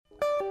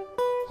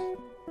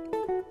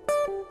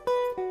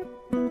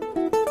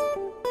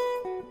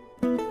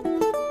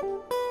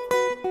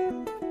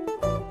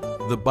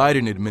The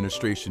Biden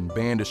administration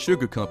banned a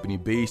sugar company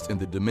based in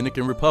the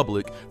Dominican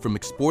Republic from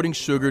exporting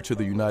sugar to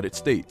the United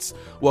States.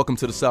 Welcome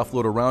to the South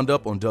Florida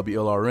Roundup on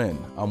WLRN.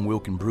 I'm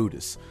Wilkin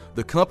Brutus.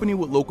 The company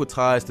with local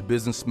ties to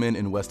businessmen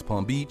in West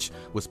Palm Beach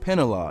was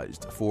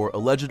penalized for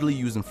allegedly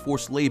using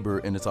forced labor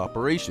in its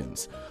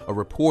operations. A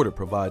reporter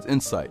provides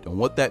insight on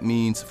what that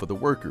means for the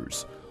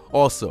workers.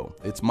 Also,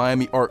 it's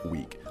Miami Art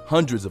Week.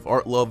 Hundreds of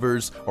art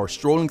lovers are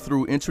strolling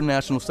through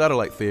international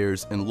satellite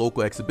fairs and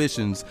local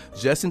exhibitions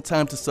just in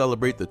time to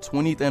celebrate the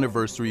 20th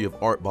anniversary of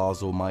Art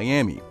Basel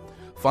Miami.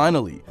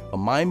 Finally, a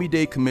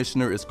Miami-Dade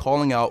commissioner is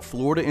calling out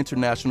Florida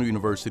International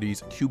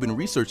University's Cuban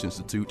Research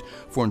Institute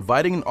for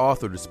inviting an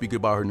author to speak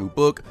about her new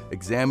book,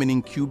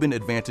 Examining Cuban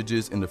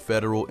Advantages in the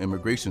Federal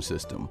Immigration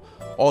System.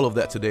 All of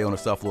that today on the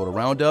South Florida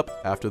Roundup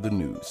after the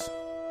news.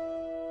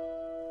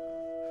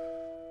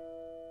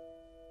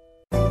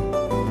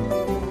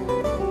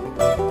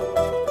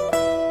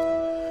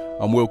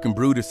 I'm Wilkin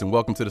Brutus, and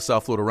welcome to the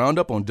South Florida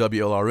Roundup on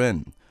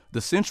WLRN.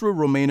 The Central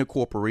Romana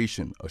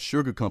Corporation, a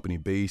sugar company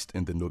based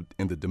in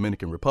the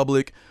Dominican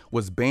Republic,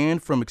 was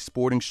banned from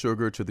exporting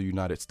sugar to the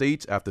United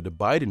States after the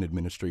Biden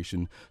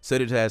administration said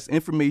it has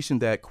information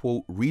that,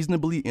 quote,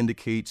 reasonably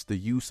indicates the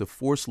use of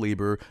forced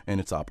labor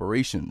in its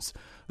operations.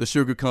 The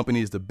sugar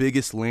company is the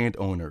biggest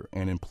landowner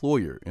and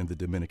employer in the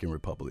Dominican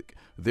Republic.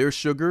 Their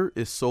sugar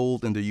is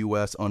sold in the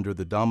U.S. under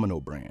the Domino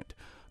brand.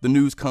 The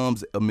news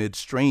comes amid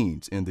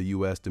strains in the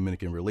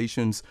U.S.-Dominican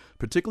relations,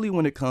 particularly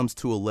when it comes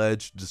to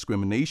alleged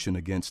discrimination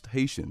against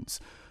Haitians.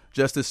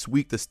 Just this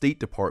week, the State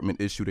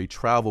Department issued a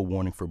travel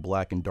warning for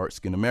Black and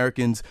dark-skinned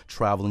Americans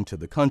traveling to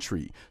the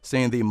country,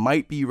 saying they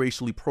might be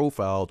racially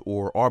profiled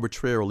or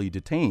arbitrarily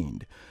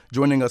detained.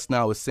 Joining us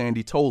now is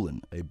Sandy Tolan,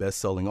 a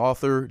best-selling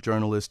author,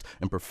 journalist,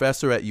 and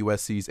professor at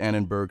USC's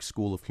Annenberg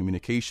School of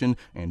Communication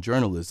and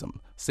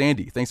Journalism.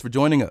 Sandy, thanks for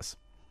joining us.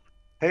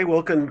 Hey,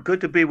 Wilkin,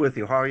 good to be with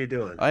you. How are you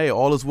doing? Hey,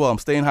 all is well. I'm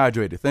staying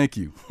hydrated. Thank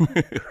you.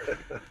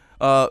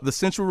 The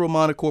Central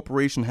Romana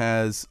Corporation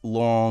has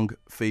long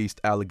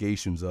faced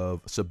allegations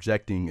of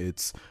subjecting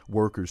its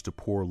workers to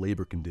poor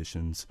labor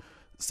conditions.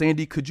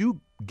 Sandy, could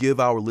you give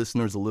our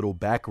listeners a little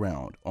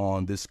background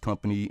on this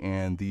company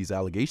and these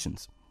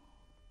allegations?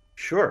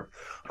 Sure.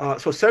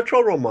 So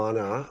Central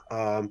Romana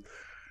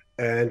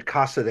and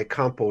Casa de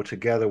Campo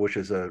together, which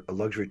is a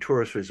luxury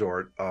tourist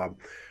resort,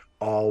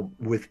 all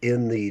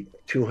within the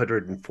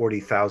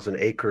 240,000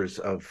 acres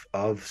of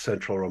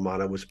Central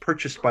Romana, was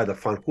purchased by the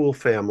Fanjul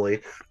family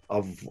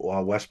of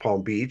West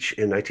Palm Beach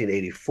in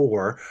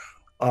 1984.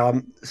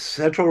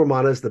 Central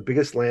Romana is the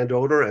biggest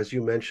landowner, as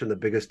you mentioned, the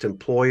biggest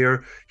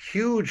employer,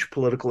 huge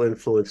political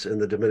influence in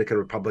the Dominican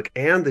Republic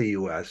and the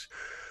U.S.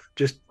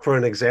 Just for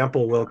an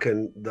example,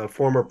 Wilkin, the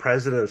former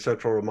president of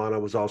Central Romana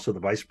was also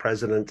the vice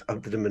president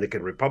of the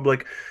Dominican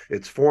Republic,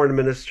 its foreign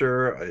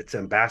minister, its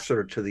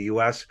ambassador to the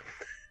U.S.,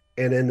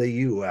 and in the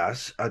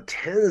U.S.,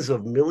 tens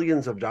of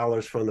millions of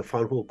dollars from the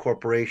Fanjul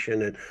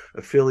Corporation and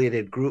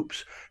affiliated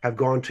groups have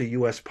gone to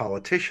U.S.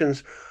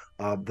 politicians.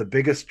 The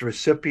biggest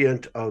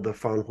recipient of the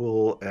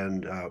Fanjul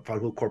and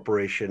Fanjul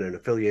Corporation and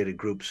affiliated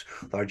groups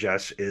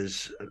largesse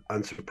is,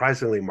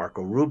 unsurprisingly,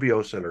 Marco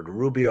Rubio, Senator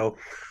Rubio.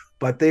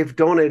 But they've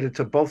donated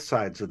to both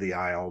sides of the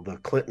aisle. The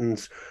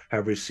Clintons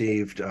have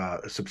received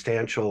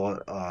substantial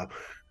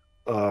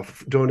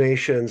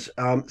donations.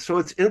 So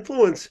its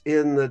influence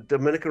in the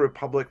Dominican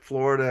Republic,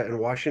 Florida, and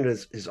Washington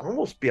is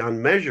almost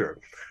beyond measure.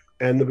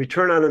 And the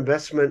return on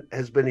investment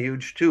has been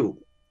huge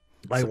too.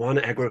 By one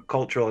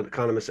agricultural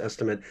economist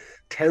estimate,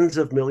 tens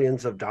of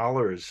millions of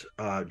dollars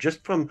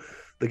just from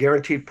the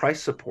guaranteed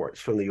price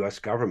supports from the U.S.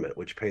 government,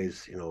 which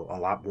pays, a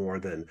lot more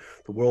than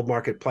the world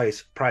market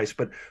price.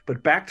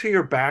 But back to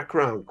your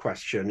background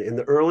question, in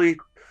the early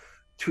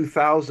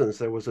 2000s,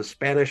 there was a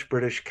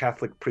Spanish-British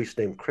Catholic priest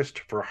named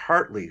Christopher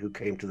Hartley who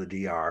came to the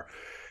DR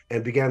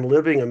and began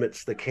living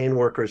amidst the cane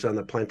workers on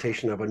the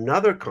plantation of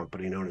another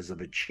company known as the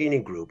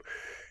Vicini Group.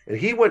 And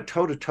he went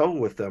toe-to-toe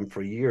with them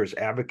for years,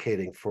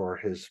 advocating for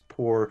his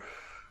poor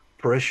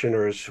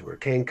parishioners who were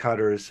cane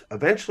cutters.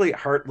 Eventually,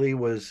 Hartley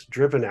was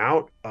driven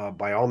out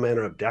by all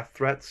manner of death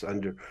threats.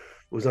 It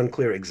was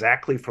unclear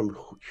exactly from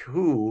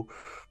who,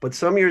 but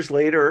some years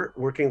later,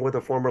 working with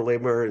a former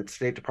Labor and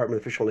State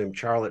Department official named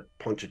Charlotte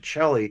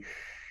Ponticelli,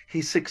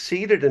 he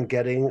succeeded in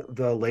getting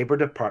the Labor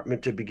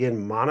Department to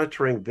begin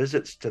monitoring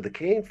visits to the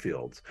cane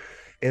fields.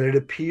 And it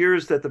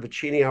appears that the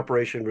Vicini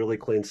operation really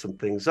cleaned some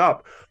things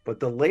up, but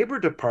the Labor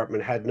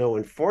Department had no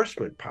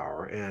enforcement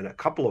power. And a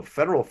couple of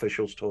federal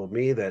officials told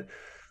me that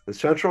the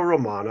Central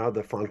Romana,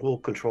 the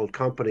Fanjul-controlled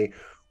company,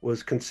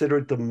 was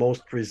considered the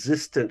most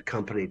resistant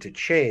company to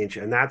change.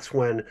 And that's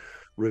when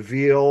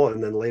Reveal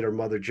and then later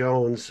Mother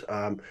Jones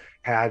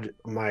had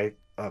my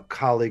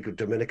colleague,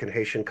 Dominican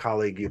Haitian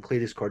colleague,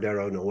 Euclides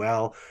Cordero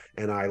Noel,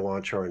 and I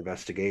launch our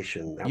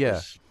investigation. That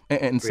was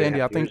and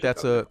Sandy, I think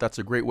that's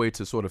a great way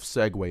to sort of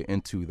segue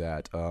into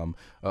that.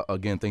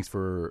 Again, thanks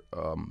for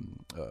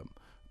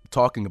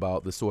talking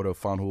about the sort of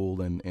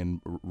Fanjul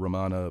and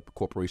Romana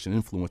Corporation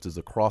influences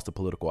across the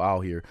political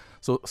aisle here.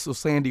 So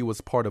Sandy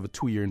was part of a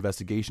 2-year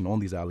investigation on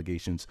these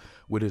allegations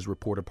with his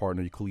reporter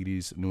partner,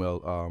 Euclides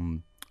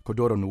Noel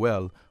Cordero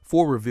Noel,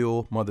 for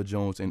Reveal, Mother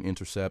Jones, and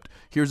Intercept.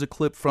 Here's a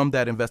clip from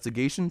that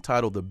investigation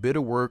titled The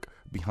Bitter Work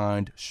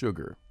Behind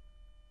Sugar.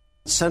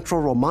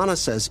 Central Romana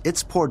says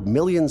it's poured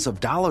millions of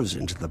dollars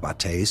into the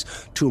bates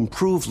to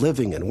improve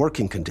living and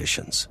working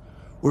conditions.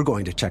 We're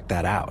going to check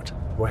that out.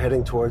 We're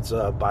heading towards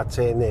a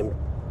bate named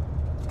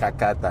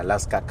Cacata,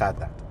 Las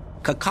Cacata.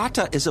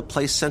 Cacata is a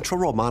place Central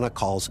Romana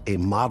calls a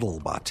model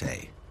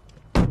bate.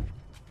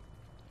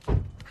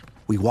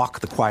 We walk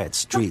the quiet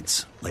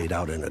streets, laid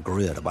out in a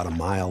grid about a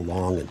mile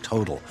long in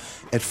total.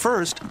 At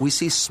first, we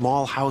see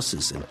small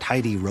houses in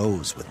tidy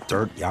rows with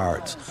dirt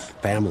yards,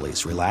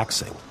 families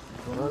relaxing.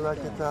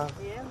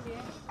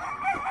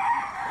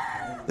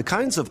 The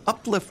kinds of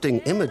uplifting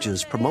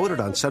images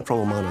promoted on Central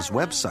Romana's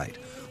website.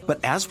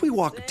 But as we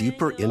walk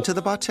deeper into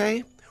the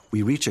bate,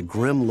 we reach a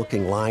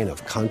grim-looking line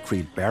of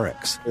concrete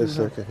barracks. Yes,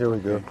 okay, here we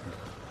go.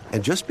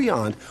 And just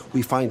beyond,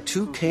 we find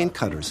two cane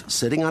cutters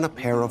sitting on a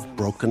pair of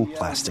broken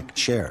plastic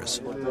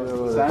chairs.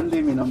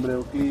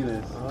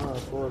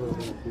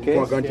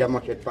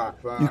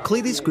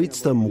 Euclides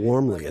greets them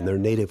warmly in their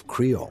native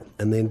Creole,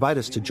 and they invite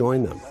us to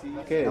join them.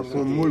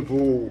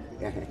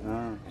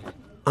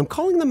 I'm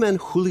calling the men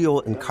Julio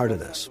and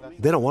Cardenas.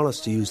 They don't want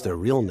us to use their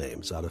real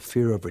names out of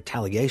fear of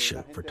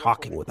retaliation for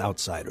talking with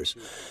outsiders.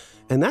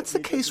 And that's the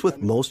case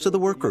with most of the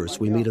workers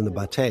we meet in the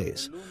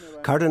bates.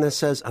 Cardenas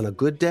says on a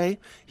good day,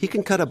 he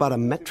can cut about a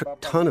metric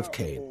ton of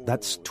cane.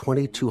 That's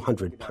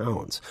 2,200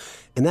 pounds.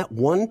 And that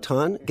 1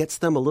 ton gets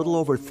them a little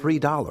over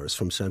 $3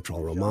 from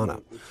Central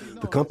Romana.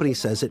 The company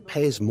says it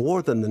pays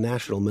more than the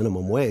national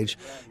minimum wage,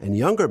 and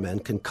younger men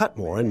can cut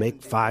more and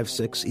make $5,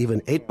 $6, even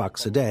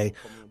 $8 a day,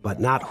 but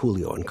not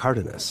Julio and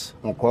Cardenas.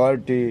 If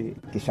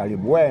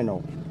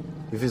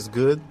it's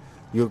good,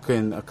 you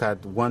can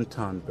cut 1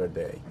 ton per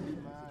day.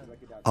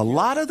 A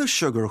lot of the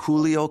sugar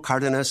Julio,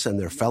 Cardenas, and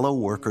their fellow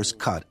workers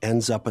cut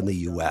ends up in the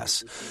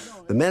U.S.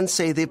 The men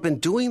say they've been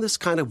doing this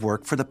kind of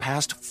work for the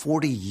past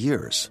 40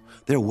 years.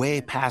 They're way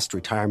past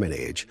retirement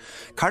age.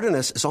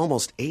 Cardenas is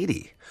almost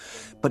 80.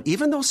 But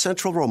even though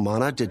Central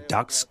Romana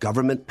deducts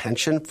government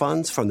pension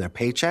funds from their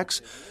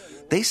paychecks,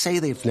 they say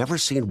they've never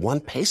seen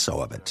 1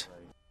 peso of it.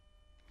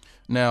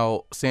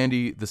 Now,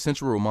 Sandy, the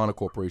Central Romana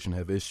Corporation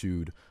have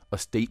issued a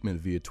statement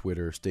via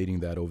Twitter stating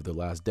that over the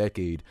last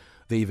decade,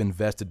 they've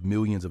invested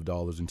millions of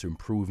dollars into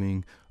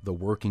improving the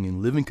working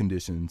and living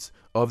conditions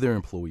of their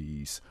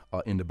employees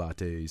in the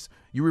bates.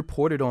 You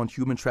reported on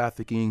human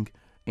trafficking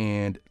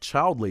and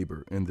child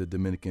labor in the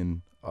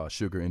Dominican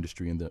sugar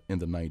industry in the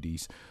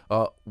 90s.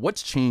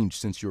 What's changed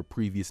since your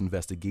previous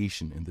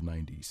investigation in the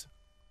 90s?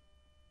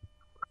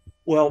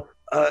 Well,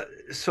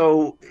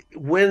 so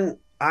when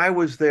I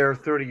was there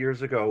 30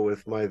 years ago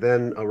with my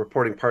then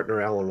reporting partner,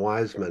 Alan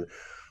Wiseman,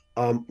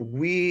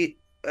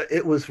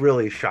 it was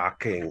really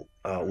shocking,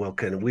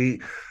 Wilkin.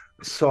 We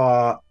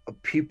saw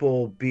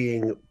people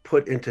being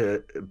put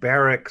into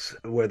barracks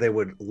where they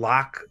would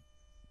lock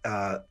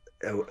the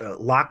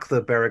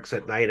barracks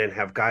at night and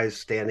have guys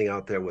standing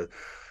out there with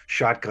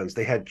shotguns.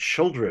 They had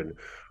children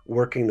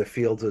working the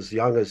fields as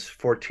young as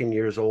 14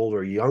 years old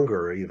or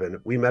younger even.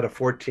 We met a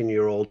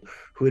 14-year-old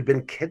who had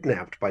been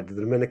kidnapped by the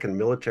Dominican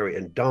military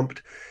and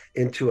dumped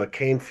into a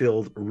cane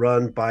field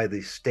run by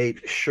the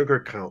state sugar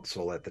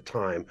council at the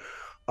time.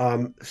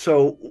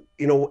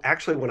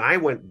 Actually, when I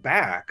went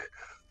back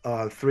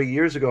 3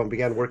 years ago and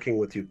began working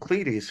with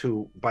Euclides,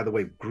 who, by the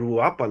way, grew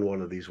up on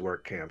one of these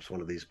work camps,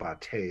 one of these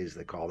bates,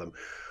 they call them,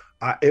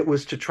 it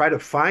was to try to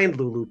find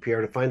Lulu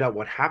Pierre, to find out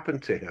what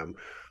happened to him.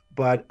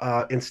 But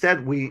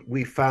instead,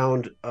 we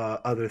found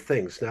other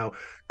things. Now,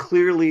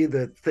 clearly,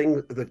 the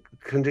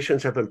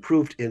conditions have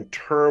improved in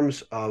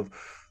terms of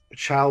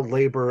child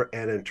labor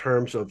and in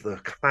terms of the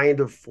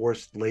kind of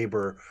forced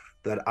labor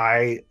that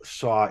I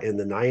saw in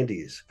the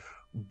 90s.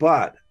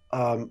 But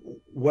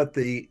what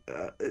the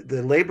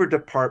Labor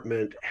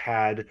Department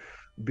had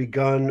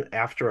begun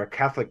after a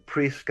Catholic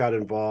priest got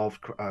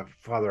involved,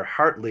 Father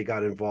Hartley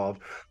got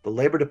involved, the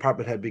Labor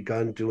Department had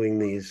begun doing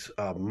these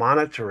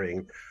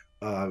monitoring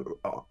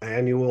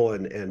annual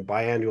and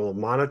biannual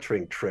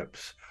monitoring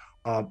trips,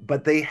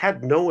 but they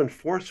had no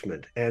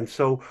enforcement. And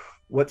so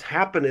what's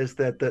happened is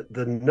that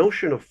the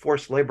notion of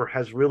forced labor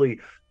has really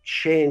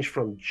changed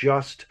from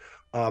just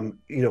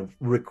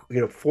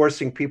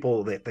forcing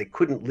people that they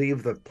couldn't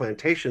leave the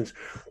plantations.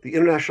 The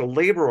International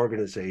Labor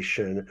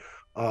Organization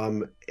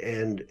and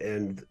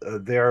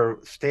their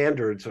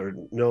standards are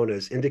known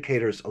as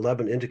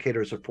 11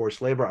 indicators of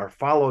forced labor, are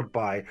followed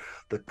by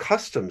the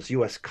customs,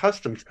 U.S.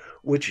 Customs,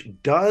 which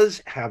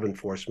does have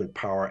enforcement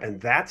power.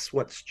 And that's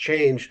what's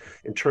changed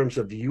in terms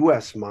of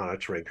U.S.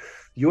 monitoring.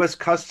 U.S.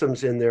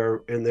 Customs, in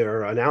their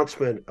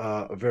announcement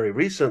very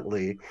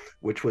recently,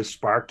 which was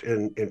sparked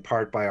in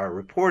part by our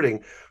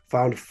reporting,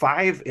 found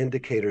 5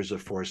 indicators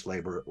of forced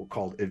labor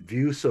called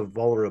abuse of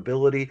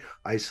vulnerability,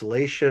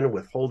 isolation,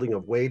 withholding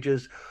of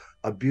wages,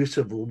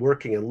 abusive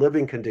working and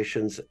living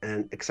conditions,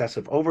 and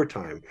excessive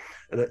overtime.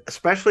 And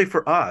especially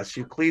for us,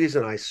 Euclides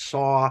and I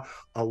saw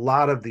a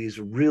lot of these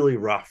really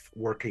rough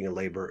working and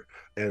labor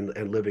and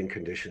living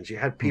conditions. You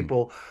had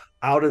people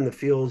out in the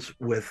fields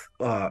with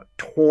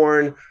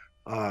torn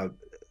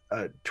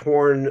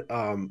torn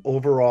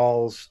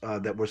overalls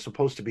that were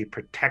supposed to be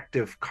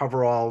protective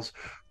coveralls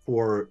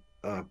for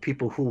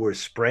people who were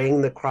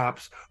spraying the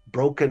crops,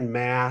 broken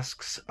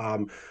masks.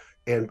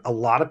 And a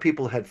lot of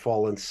people had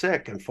fallen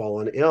sick and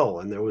fallen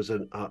ill. And there was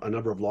a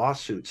number of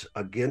lawsuits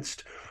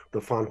against the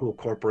Fanjul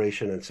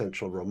Corporation and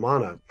Central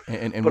Romana.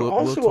 And But we'll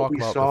also what talk we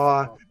about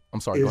saw I'm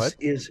sorry, go ahead.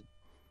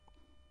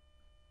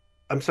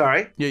 I'm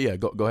sorry? Yeah,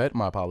 go ahead.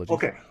 My apologies.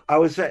 Okay.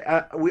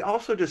 We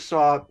also just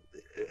saw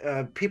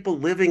people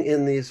living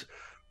in these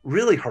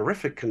really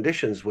horrific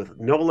conditions with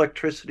no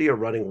electricity or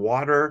running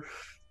water.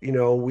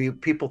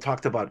 People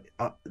talked about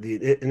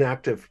the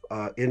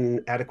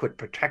inadequate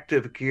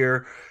protective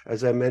gear,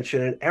 as I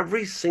mentioned, and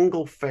every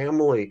single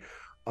family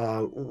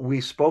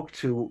we spoke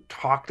to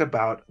talked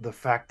about the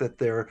fact that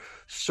their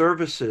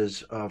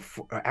services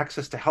for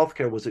access to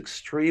healthcare was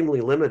extremely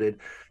limited,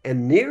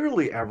 and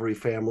nearly every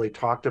family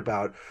talked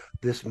about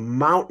this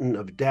mountain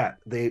of debt.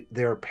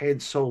 They're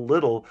paid so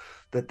little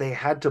that they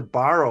had to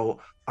borrow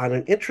on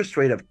an interest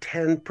rate of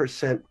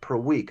 10% per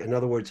week. In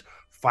other words,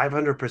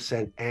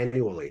 500%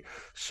 annually.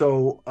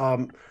 So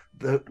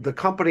the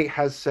company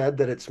has said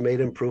that it's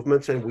made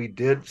improvements, and we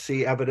did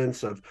see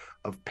evidence of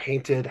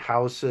painted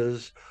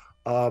houses.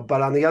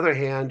 But on the other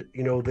hand,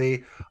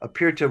 they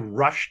appeared to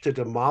rush to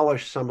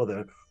demolish some of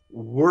the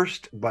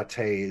worst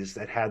bateys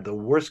that had the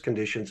worst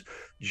conditions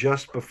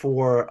just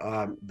before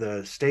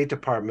the State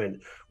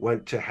Department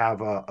went to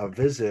have a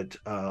visit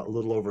a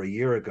little over a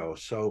year ago.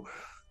 So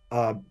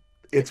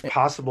it's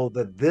possible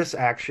that this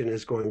action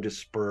is going to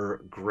spur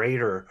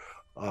greater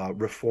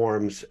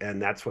reforms,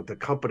 and that's what the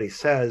company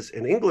says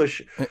in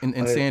English.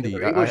 And Sandy,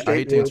 English I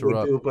hate to would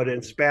interrupt. do, but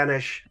in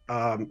Spanish,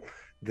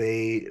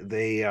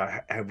 they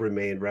have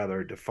remained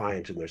rather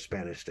defiant in their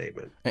Spanish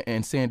statement.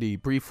 And Sandy,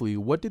 briefly,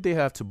 what did they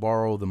have to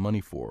borrow the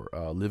money for?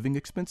 Living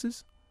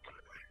expenses?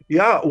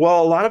 Yeah,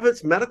 well, a lot of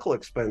it's medical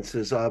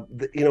expenses.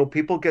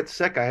 People get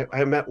sick.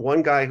 I met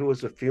one guy who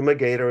was a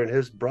fumigator, and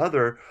his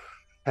brother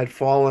had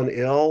fallen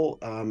ill.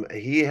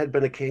 He had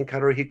been a cane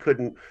cutter. He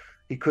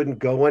couldn't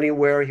go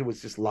anywhere. He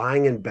was just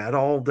lying in bed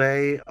all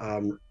day.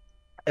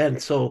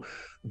 And so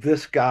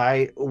this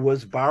guy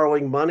was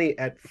borrowing money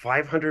at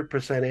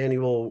 500%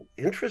 annual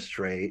interest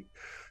rate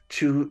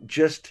to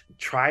just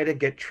try to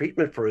get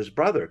treatment for his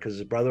brother because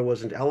his brother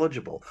wasn't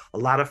eligible. A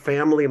lot of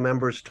family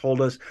members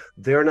told us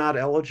they're not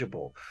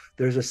eligible.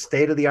 There's a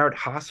state-of-the-art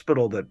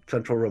hospital that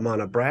Central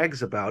Romana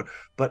brags about,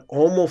 but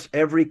almost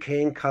every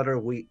cane cutter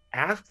we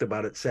asked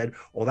about it said,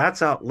 well,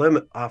 that's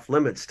off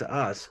limits to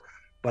us.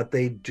 But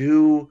they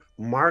do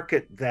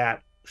market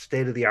that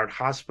state-of-the-art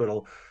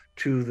hospital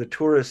to the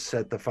tourists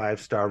at the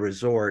five-star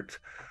resort,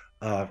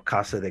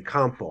 Casa de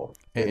Campo.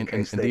 And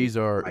these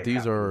are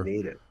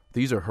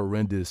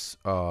horrendous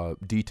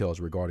details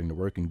regarding the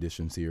working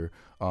conditions here.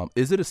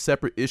 Is it a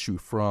separate issue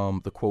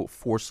from the quote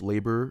forced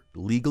labor,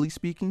 legally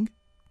speaking?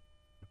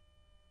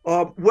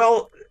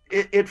 Well,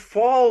 it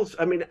falls.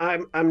 I mean,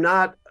 I'm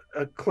not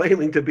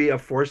claiming to be a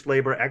forced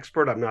labor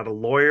expert. I'm not a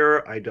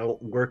lawyer. I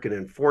don't work in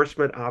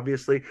enforcement,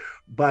 obviously,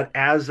 but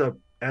as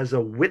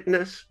a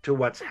witness to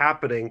what's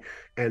happening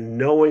and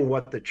knowing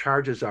what the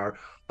charges are,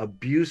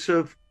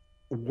 abusive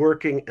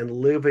working and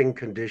living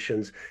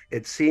conditions,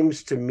 it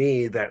seems to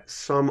me that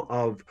some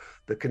of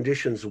the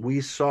conditions we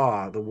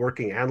saw, the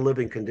working and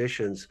living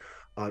conditions,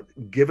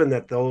 given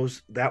that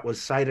that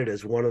was cited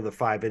as one of the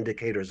 5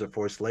 indicators of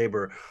forced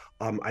labor,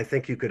 I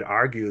think you could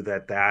argue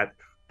that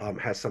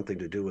has something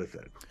to do with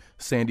it.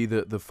 Sandy,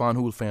 the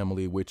Fanjul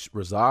family, which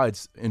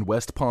resides in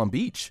West Palm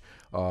Beach,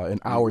 an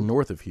hour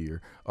north of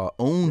here,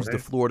 owns the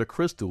Florida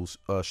Crystals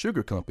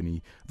sugar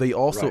company. They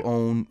also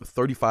own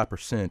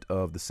 35%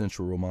 of the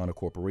Central Romana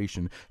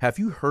Corporation. Have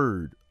you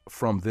heard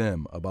from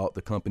them about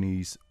the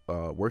company's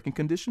working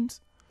conditions?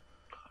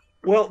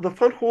 Well, the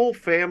Fanjul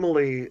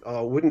family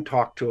wouldn't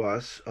talk to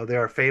us. They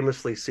are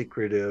famously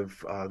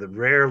secretive. They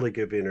rarely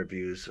give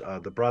interviews.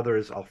 The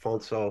brothers,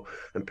 Alfonso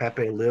and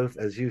Pepe, live,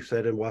 as you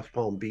said, in West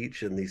Palm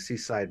Beach in these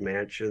seaside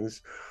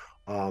mansions.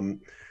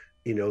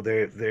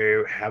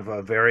 They have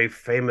a very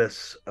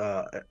famous,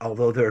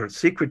 although they're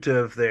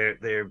secretive,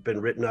 they've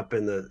been written up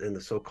in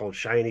the so-called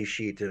Shiny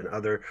Sheet and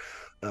other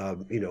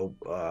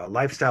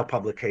lifestyle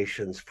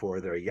publications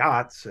for their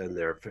yachts and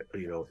their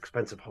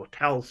expensive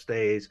hotel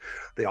stays.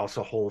 They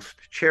also host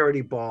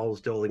charity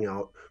balls, doling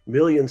out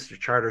millions to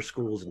charter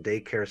schools and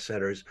daycare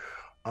centers.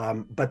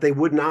 But they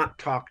would not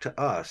talk to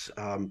us.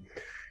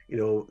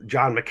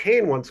 John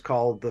McCain once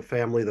called the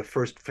family the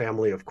first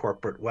family of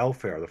corporate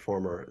welfare, the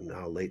former,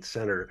 now late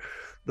senator.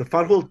 The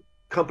Fanjul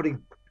company,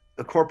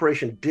 the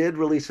corporation, did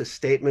release a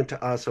statement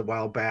to us a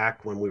while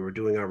back when we were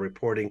doing our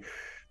reporting,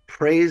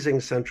 praising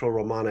Central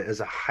Romana as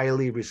a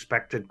highly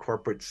respected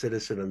corporate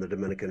citizen in the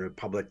Dominican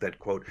Republic that,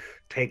 quote,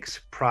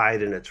 takes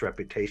pride in its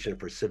reputation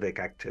for civic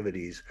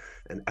activities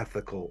and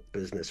ethical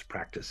business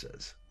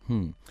practices.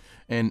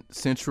 And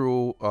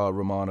Central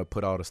Romana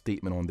put out a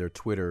statement on their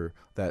Twitter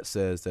that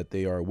says that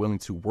they are willing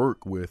to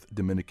work with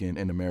Dominican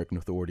and American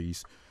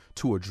authorities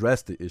to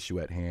address the issue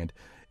at hand.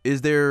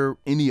 Is there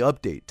any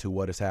update to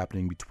what is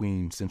happening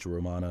between Central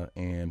Romana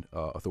and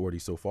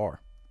authorities so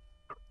far?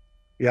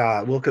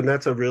 Yeah, Wilkin,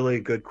 that's a really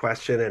good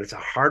question, and it's a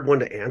hard one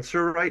to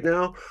answer right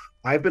now.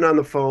 I've been on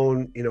the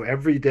phone,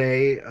 every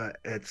day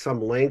at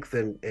some length,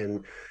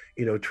 and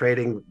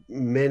trading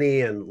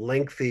many and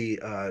lengthy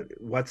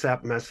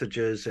WhatsApp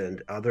messages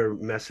and other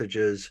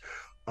messages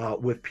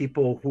with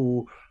people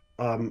who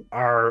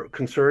are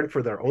concerned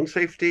for their own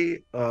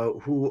safety,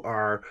 who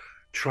are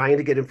trying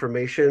to get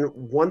information.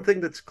 One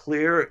thing that's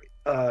clear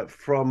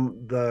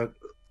from the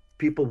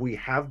people we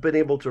have been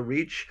able to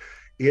reach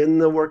in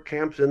the work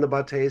camps, in the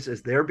bates,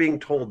 is they're being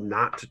told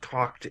not to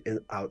talk to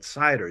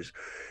outsiders,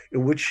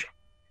 which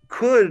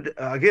could,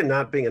 again,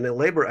 not being a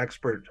labor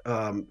expert,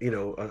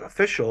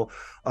 official,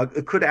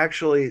 it could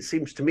actually, it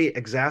seems to me,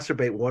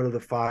 exacerbate one of the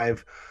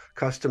five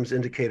customs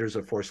indicators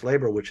of forced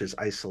labor, which is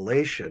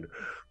isolation.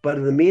 But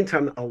in the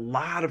meantime, a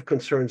lot of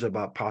concerns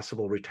about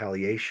possible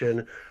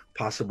retaliation,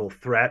 possible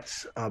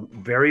threats,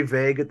 very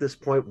vague at this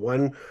point.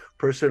 One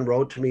person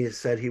wrote to me and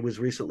said he was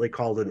recently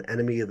called an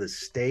enemy of the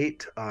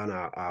state on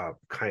a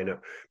kind of,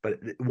 but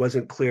it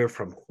wasn't clear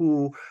from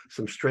who,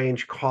 some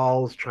strange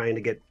calls trying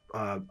to get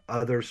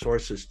other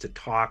sources to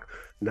talk,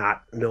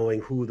 not knowing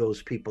who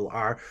those people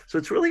are. So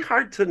it's really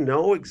hard to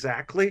know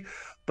exactly.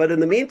 But in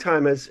the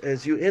meantime,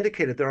 as you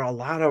indicated, there are a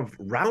lot of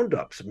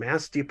roundups,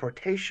 mass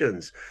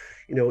deportations,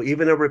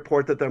 even a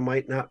report that there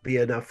might not be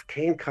enough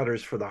cane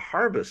cutters for the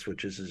harvest,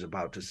 which is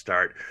about to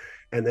start.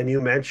 And then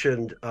you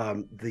mentioned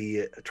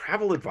the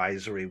travel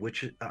advisory,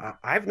 which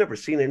I've never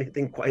seen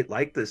anything quite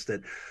like this,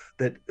 that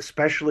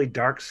especially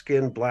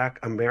dark-skinned Black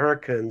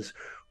Americans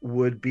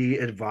would be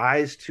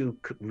advised to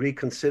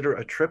reconsider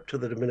a trip to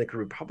the Dominican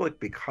Republic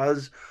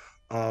because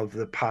of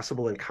the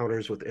possible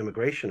encounters with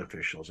immigration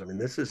officials. I mean,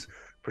 this is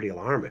pretty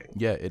alarming.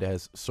 Yeah, it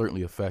has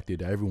certainly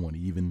affected everyone,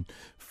 even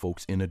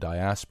folks in the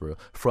diaspora.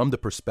 From the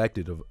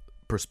perspective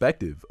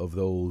of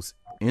those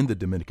in the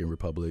Dominican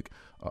Republic,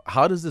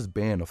 how does this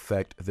ban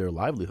affect their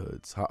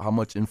livelihoods? How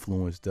much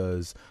influence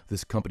does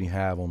this company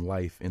have on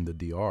life in the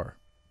DR?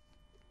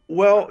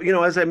 Well,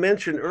 as I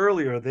mentioned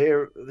earlier,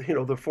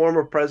 the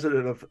former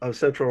president of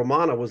Central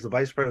Romana was the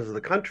vice president of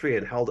the country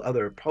and held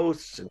other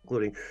posts,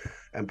 including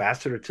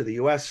ambassador to the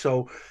U.S.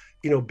 So,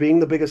 being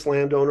the biggest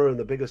landowner and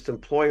the biggest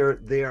employer,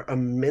 they are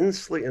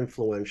immensely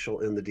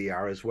influential in the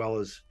DR as well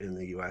as in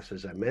the U.S.,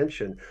 as I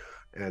mentioned,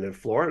 and in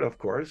Florida, of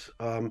course.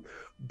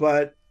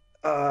 But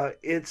I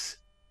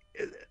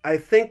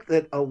think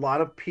that a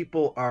lot of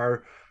people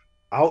are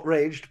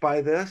outraged by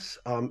this.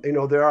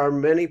 There are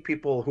many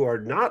people who are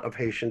not of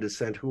Haitian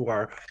descent who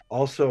are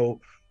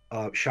also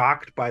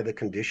shocked by the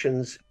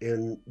conditions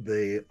in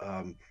the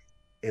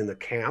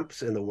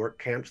camps, in the work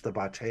camps, the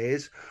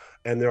bates.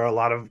 And there are a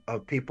lot of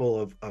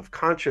people of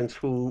conscience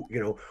who,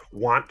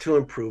 want to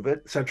improve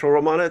it. Central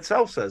Romana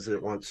itself says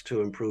it wants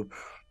to improve.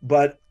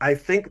 But I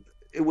think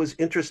it was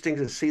interesting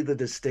to see the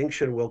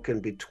distinction,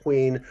 Wilkin,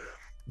 between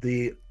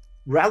the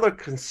rather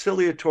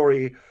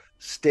conciliatory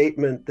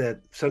statement that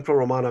Central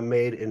Romana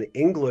made in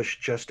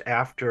English just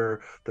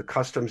after the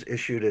customs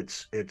issued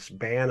its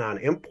ban on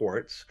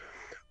imports,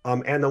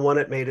 and the one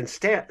it made in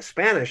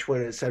Spanish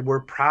when it said, we're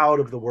proud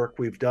of the work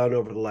we've done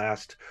over the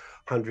last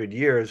 100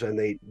 years, and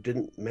they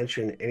didn't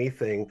mention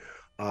anything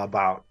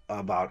about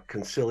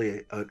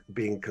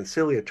being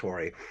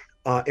conciliatory.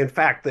 In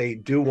fact, they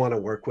do want to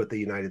work with the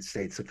United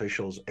States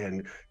officials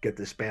and get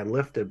this ban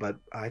lifted, but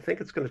I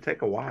think it's going to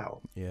take a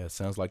while. Yeah, it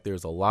sounds like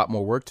there's a lot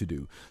more work to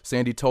do.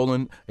 Sandy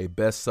Tolan, a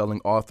best-selling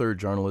author,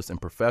 journalist,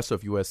 and professor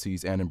of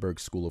USC's Annenberg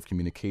School of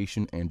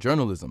Communication and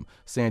Journalism.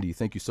 Sandy,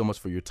 thank you so much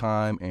for your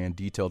time and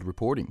detailed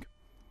reporting.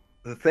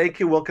 Thank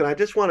you, Wilkin. I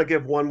just want to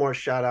give one more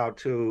shout out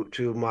to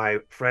my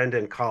friend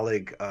and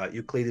colleague,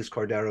 Euclides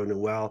Cordero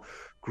Newell.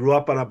 Grew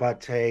up on a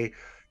bate,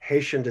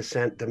 Haitian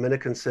descent,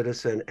 Dominican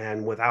citizen,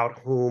 and without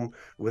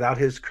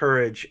his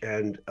courage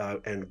and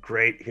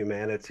great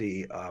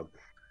humanity,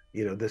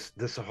 this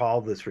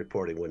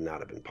reporting would not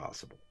have been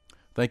possible.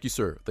 Thank you,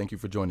 sir. Thank you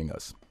for joining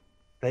us.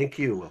 Thank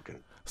you, Wilkin.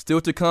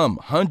 Still to come,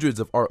 hundreds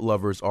of art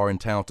lovers are in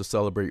town to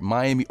celebrate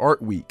Miami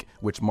Art Week,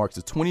 which marks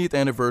the 20th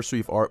anniversary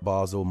of Art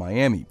Basel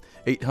Miami.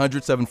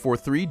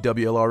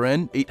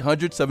 800-743-WLRN,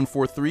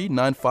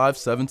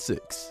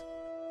 800-743-9576.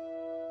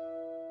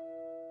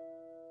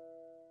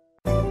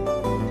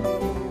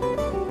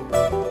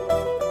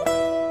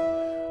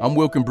 I'm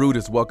Wilkin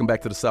Brutus. Welcome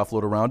back to the South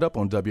Florida Roundup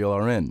on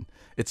WLRN.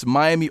 It's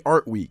Miami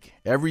Art Week.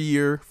 Every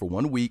year, for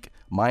 1 week,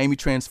 Miami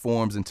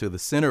transforms into the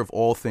center of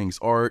all things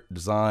art,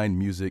 design,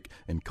 music,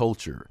 and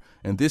culture.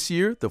 And this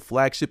year, the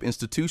flagship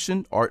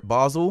institution, Art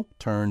Basel,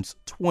 turns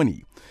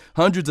 20.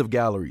 Hundreds of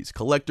galleries,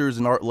 collectors,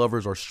 and art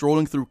lovers are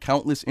strolling through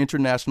countless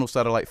international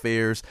satellite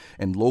fairs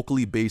and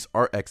locally based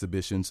art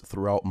exhibitions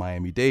throughout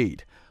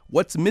Miami-Dade.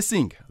 What's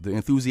missing? The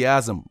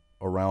enthusiasm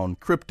around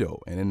crypto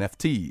and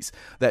NFTs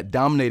that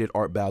dominated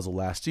Art Basel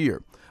last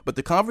year. But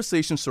the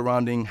conversation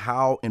surrounding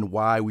how and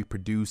why we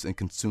produce and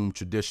consume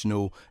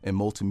traditional and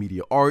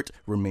multimedia art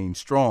remains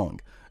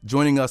strong.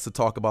 Joining us to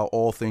talk about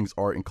all things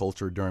art and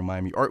culture during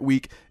Miami Art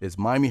Week is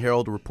Miami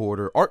Herald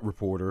art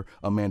reporter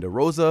Amanda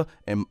Rosa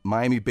and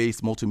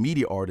Miami-based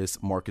multimedia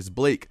artist Marcus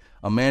Blake.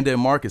 Amanda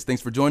and Marcus,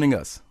 thanks for joining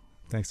us.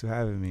 Thanks for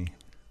having me.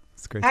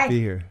 It's great Hi. to be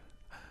here.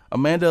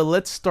 Amanda,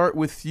 let's start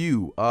with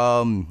you.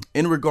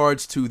 In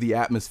regards to the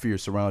atmosphere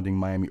surrounding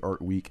Miami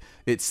Art Week,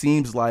 it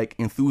seems like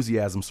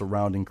enthusiasm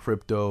surrounding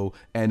crypto,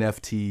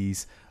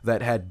 NFTs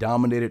that had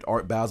dominated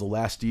Art Basel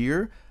last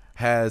year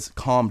has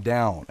calmed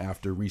down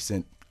after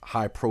recent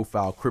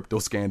high-profile crypto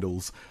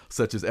scandals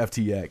such as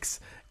FTX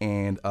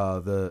and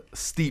the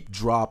steep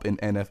drop in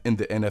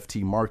the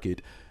NFT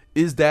market.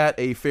 Is that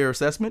a fair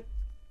assessment?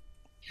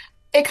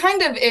 It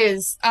kind of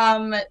is.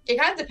 It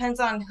kind of depends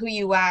on who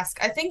you ask.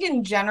 I think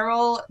in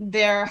general,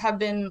 there's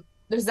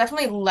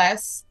definitely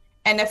less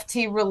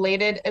NFT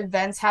related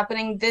events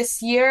happening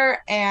this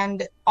year,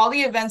 and all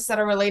the events that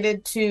are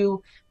related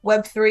to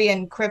Web3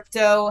 and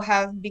crypto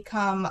have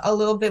become a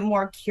little bit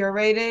more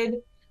curated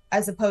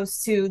as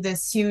opposed to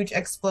this huge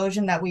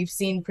explosion that we've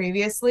seen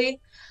previously.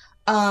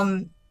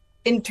 Um,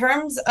 in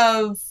terms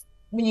of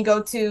when you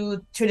go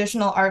to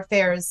traditional art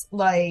fairs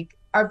like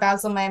Art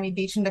Basel Miami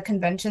Beach in the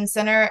convention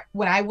center,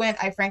 when I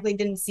went, I frankly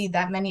didn't see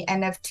that many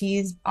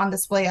NFTs on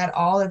display at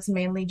all. It's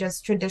mainly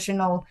just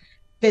traditional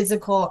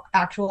physical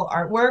actual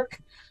artwork.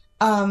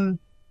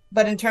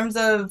 But in terms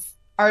of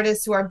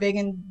artists who are big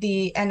in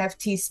the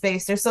NFT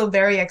space, they're still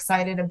very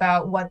excited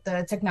about what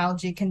the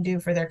technology can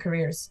do for their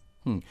careers.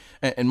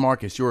 And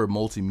Marcus, you're a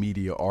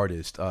multimedia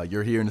artist.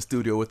 You're here in the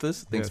studio with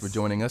us. Thanks for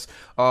joining us.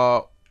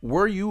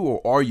 Were you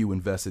or are you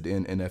invested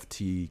in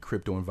NFT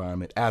crypto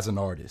environment as an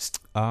artist?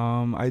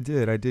 I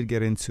did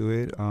get into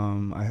it.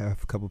 I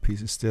have a couple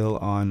pieces still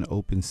on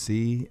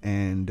OpenSea,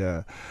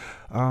 and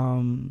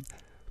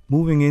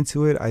moving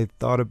into it, I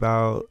thought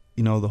about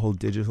the whole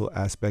digital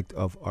aspect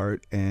of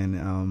art,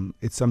 and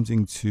it's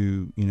something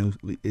to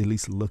at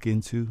least look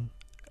into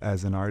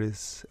as an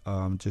artist,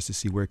 just to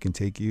see where it can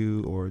take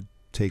you or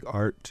take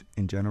art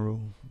in general.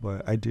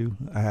 But I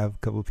have a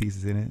couple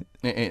pieces in it.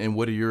 And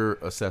what are your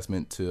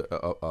assessment to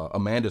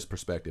Amanda's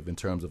perspective in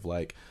terms of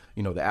the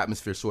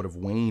atmosphere sort of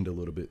waned a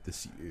little bit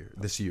this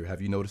year? Have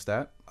you noticed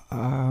that?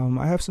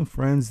 I have some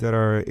friends that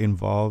are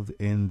involved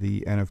in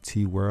the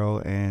NFT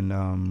world,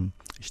 and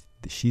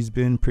she's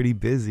been pretty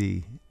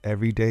busy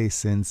every day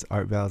since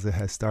Art Basel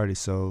has started.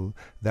 So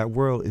that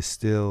world is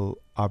still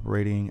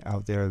operating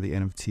out there. The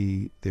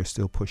NFT, they're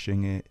still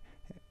pushing it.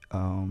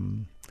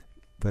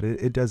 But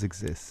it does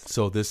exist.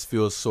 So this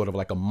feels sort of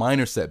like a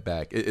minor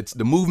setback. It's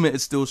the movement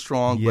is still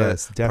strong,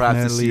 yes, but definitely,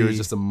 perhaps this year is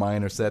just a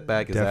minor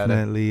setback. Is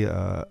definitely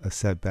a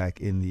setback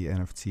in the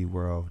NFT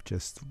world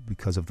just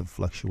because of the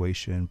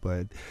fluctuation.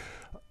 But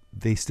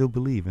they still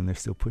believe and they're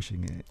still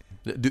pushing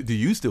it. Do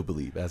you still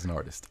believe as an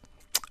artist?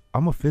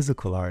 I'm a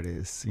physical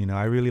artist.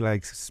 I really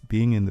like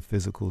being in the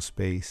physical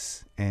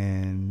space,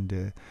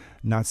 and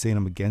not saying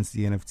I'm against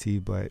the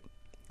NFT, but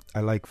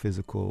I like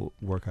physical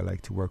work. I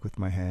like to work with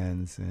my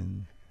hands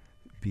and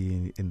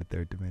being in the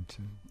third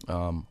dimension.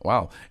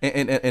 Wow.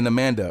 And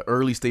Amanda,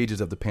 early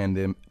stages of the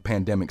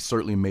pandemic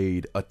certainly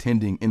made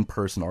attending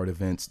in-person art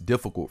events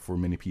difficult for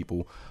many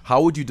people. How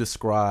would you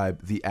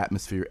describe the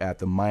atmosphere at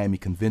the Miami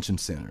Convention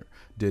Center?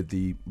 Did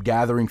the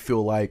gathering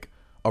feel like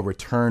a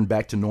return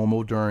back to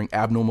normal during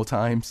abnormal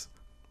times?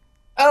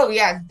 Oh,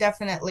 yeah,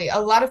 definitely. A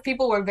lot of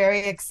people were very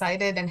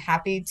excited and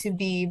happy to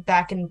be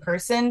back in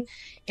person.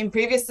 In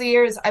previous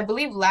years, I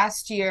believe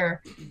last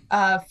year,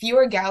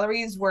 fewer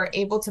galleries were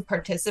able to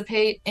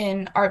participate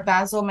in Art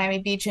Basel Miami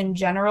Beach in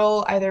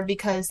general, either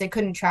because they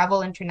couldn't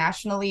travel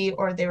internationally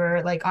or they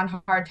were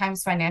on hard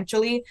times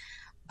financially.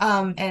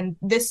 And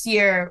this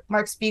year,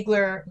 Mark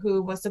Spiegler,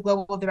 who was the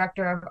global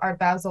director of Art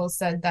Basel,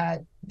 said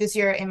that this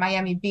year in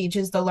Miami Beach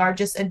is the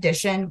largest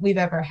edition we've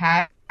ever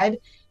had,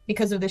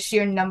 because of the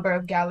sheer number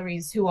of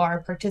galleries who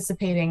are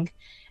participating.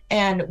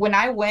 And when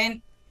I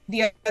went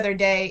the other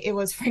day, it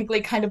was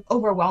frankly kind of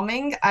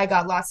overwhelming. I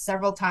got lost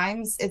several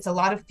times. It's a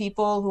lot of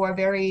people who are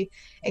very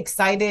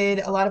excited,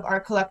 a lot of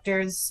art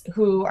collectors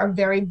who are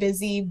very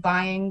busy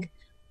buying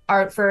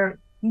art for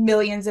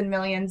millions and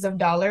millions of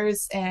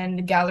dollars,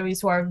 and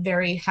galleries who are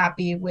very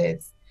happy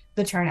with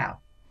the turnout.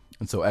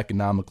 And so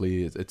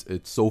economically,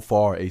 it's so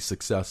far a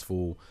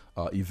successful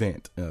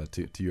event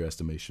to your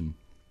estimation.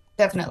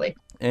 Definitely.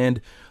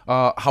 And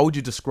how would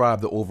you describe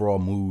the overall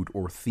mood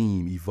or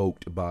theme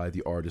evoked by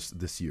the artists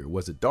this year?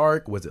 Was it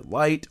dark? Was it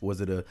light?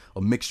 Was it a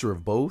mixture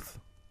of both?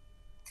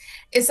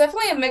 It's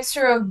definitely a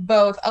mixture of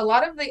both. A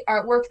lot of the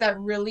artwork that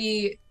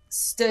really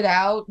stood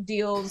out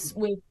deals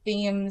with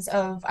themes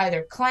of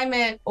either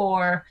climate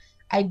or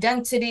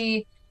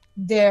identity.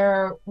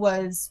 There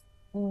was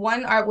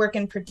one artwork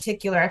in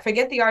particular, I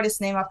forget the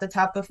artist's name off the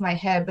top of my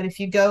head, but if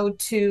you go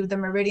to the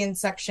Meridian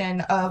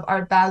section of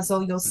Art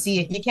Basel, you'll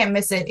see it. You can't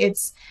miss it.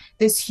 It's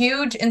this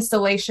huge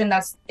installation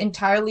that's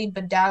entirely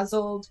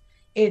bedazzled.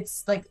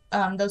 It's like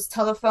those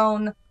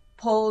telephone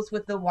poles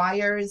with the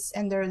wires,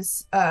 and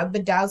there's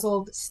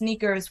bedazzled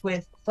sneakers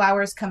with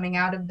flowers coming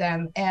out of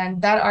them.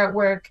 And that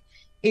artwork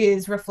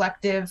is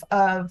reflective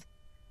of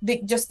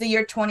just the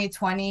year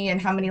 2020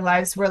 and how many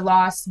lives were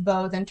lost,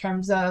 both in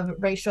terms of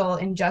racial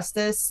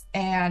injustice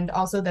and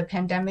also the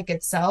pandemic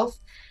itself.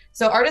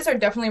 So artists are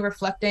definitely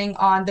reflecting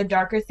on the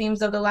darker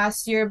themes of the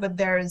last year, but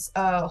there's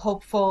a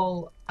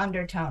hopeful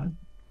undertone.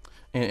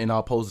 And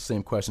I'll pose the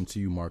same question to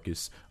you,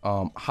 Marcus.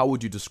 How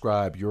would you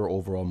describe your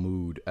overall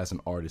mood as an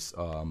artist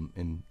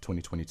in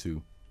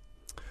 2022?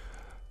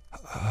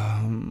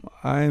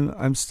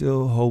 I'm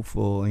still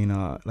hopeful. You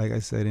know, like I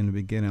said in the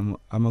beginning,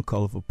 I'm a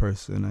colorful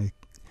person.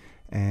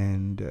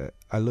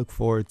 I look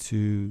forward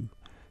to,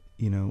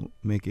 you know,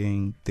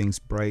 making things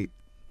bright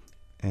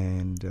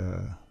and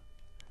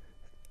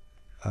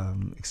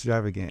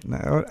extravagant.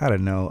 I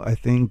don't know. I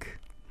think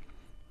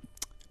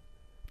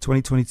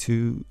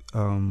 2022.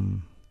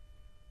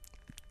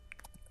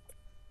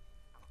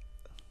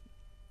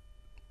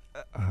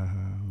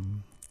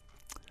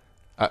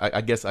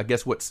 I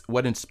guess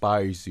what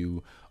inspires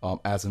you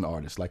as an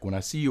artist? Like when I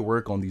see your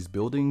work on these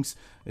buildings,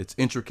 it's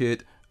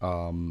intricate,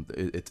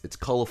 it's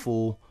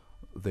colorful.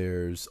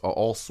 There's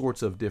all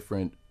sorts of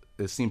different,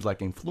 it seems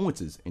like,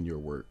 influences in your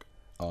work.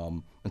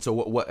 And so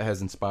what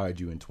has inspired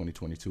you in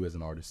 2022 as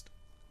an artist?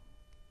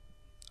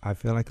 I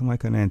feel like I'm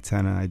like an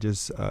antenna.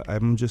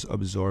 I'm just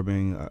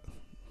absorbing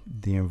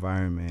the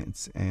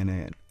environment,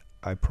 and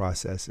I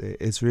process it.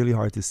 It's really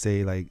hard to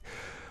say, like,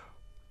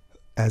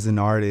 as an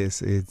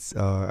artist,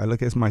 I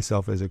look at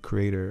myself as a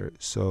creator,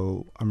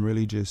 so I'm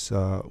really just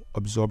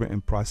absorbing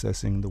and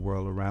processing the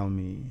world around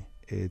me.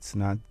 It's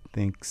not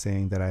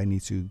saying that I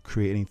need to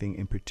create anything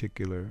in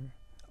particular.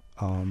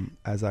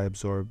 As I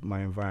absorb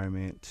my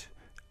environment,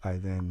 I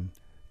then,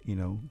 you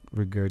know,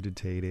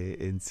 regurgitate it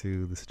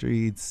into the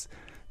streets,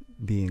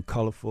 being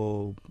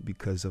colorful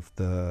because of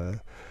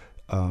the,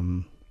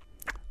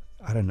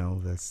 I don't know,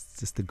 that's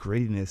just the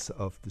grittiness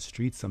of the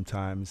streets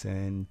sometimes,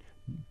 and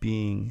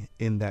being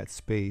in that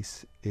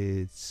space,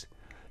 you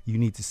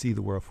need to see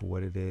the world for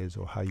what it is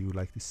or how you would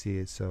like to see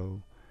it.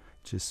 So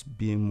just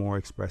being more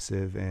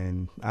expressive,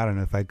 and I don't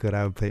know, if I could,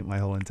 I would paint my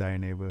whole entire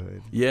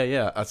neighborhood.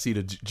 Yeah. I see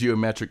the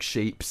geometric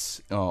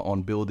shapes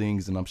on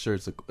buildings, and I'm sure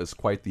it's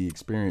quite the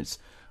experience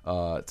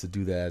to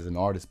do that as an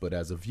artist. But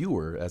as a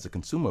viewer, as a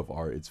consumer of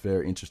art, it's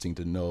very interesting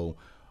to know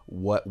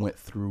what went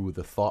through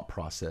the thought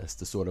process,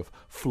 the sort of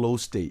flow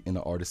state in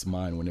the artist's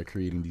mind when they're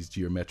creating these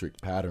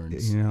geometric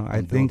patterns. You know,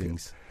 I think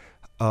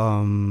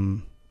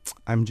I'm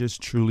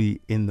just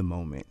truly in the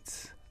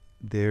moment.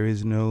 There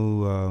is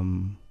no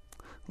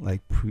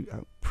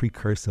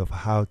precursor of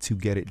how to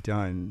get it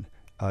done.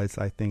 It's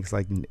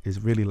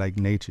really like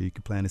nature. You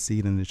can plant a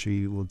seed and the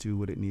tree will do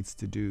what it needs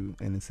to do,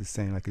 and it's the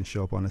same. I can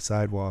show up on a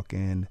sidewalk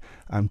and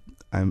I'm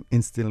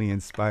instantly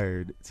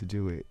inspired to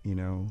do it. You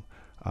know,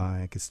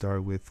 I could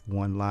start with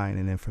one line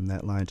and then from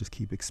that line just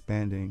keep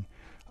expanding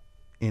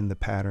in the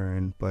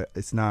pattern. But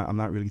I'm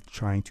not really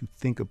trying to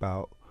think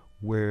about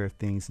where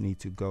things need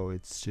to go.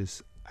 It's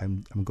just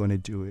I'm going to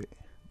do it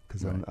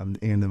because right. I'm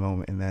in the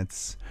moment, and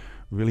that's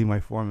really my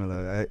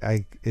formula.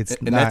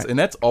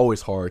 That's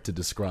always hard to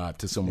describe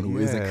to someone who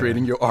isn't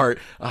creating your art,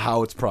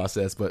 how it's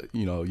processed. But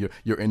you know,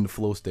 you're in the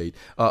flow state.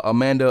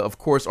 Amanda, of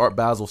course, Art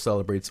Basel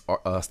celebrates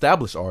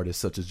established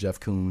artists such as Jeff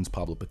Koons,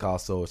 Pablo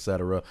Picasso,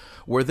 etc.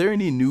 Were there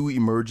any new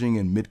emerging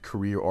and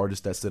mid-career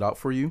artists that stood out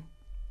for you?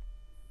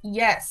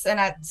 Yes, and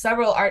at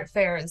several art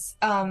fairs.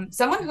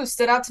 Someone who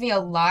stood out to me a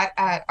lot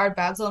at Art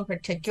Basel in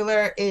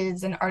particular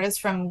is an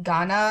artist from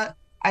Ghana.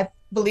 I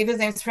believe his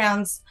name's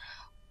pronounced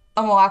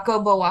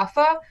Omoako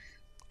Bowafa.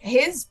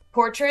 His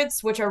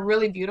portraits, which are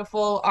really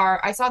beautiful,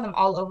 I saw them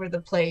all over the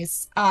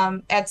place.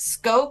 At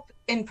Scope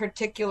in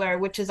particular,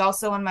 which is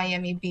also on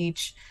Miami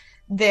Beach,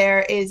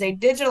 there is a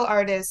digital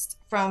artist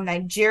from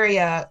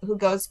Nigeria who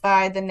goes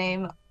by the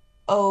name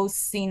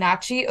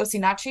Osinachi.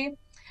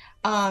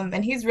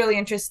 And he's really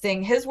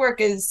interesting. His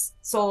work is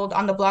sold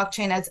on the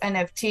blockchain as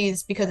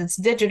NFTs because it's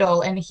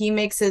digital, and he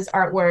makes his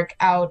artwork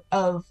out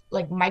of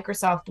like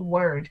Microsoft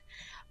Word.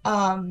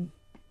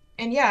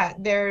 And yeah,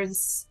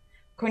 there's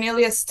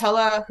Cornelius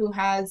Tulla, who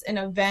has an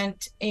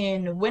event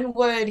in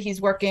Wynwood.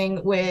 He's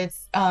working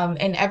with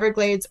an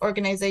Everglades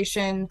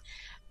organization,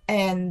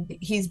 and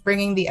he's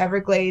bringing the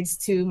Everglades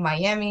to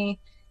Miami.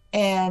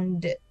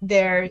 And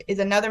there is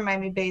another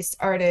Miami-based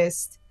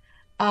artist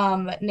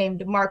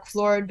named Mark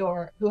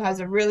Floridor, who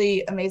has a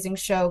really amazing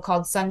show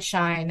called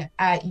Sunshine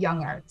at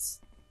Young Arts.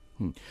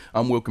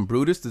 I'm Wilkin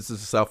Brutus. This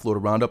is the South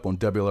Florida Roundup on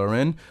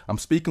WLRN. I'm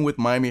speaking with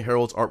Miami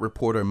Herald's art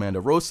reporter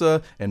Amanda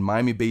Rosa and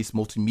Miami-based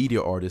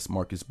multimedia artist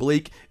Marcus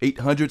Blake.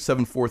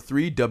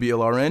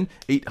 800-743-WLRN,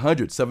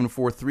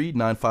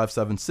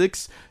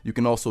 800-743-9576. You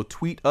can also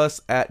tweet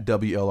us at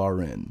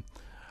WLRN.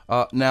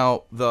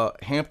 Now, the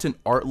Hampton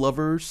Art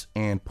Lovers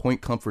and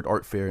Point Comfort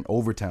Art Fair in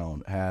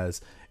Overtown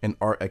has an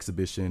art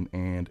exhibition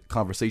and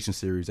conversation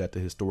series at the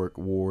historic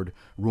Ward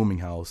Rooming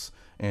House,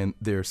 and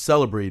they're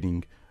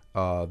celebrating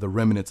the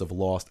remnants of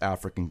lost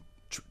African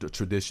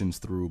traditions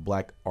through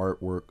Black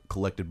artwork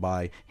collected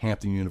by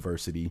Hampton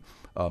University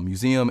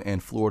Museum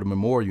and Florida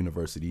Memorial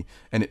University,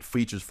 and it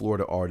features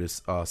Florida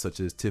artists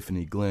such as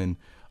Tiffany Glenn.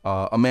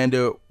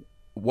 Amanda,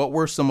 what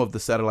were some of the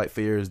satellite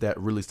fairs that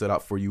really stood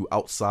out for you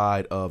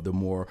outside of the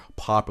more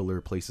popular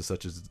places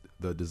such as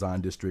the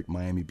Design District,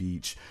 Miami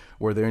Beach?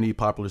 Were there any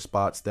popular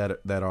spots that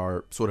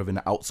are sort of in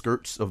the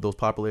outskirts of those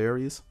popular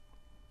areas?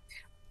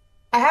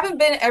 I haven't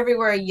been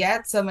everywhere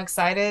yet, so I'm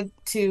excited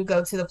to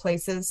go to the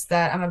places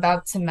that I'm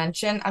about to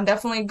mention. I'm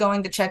definitely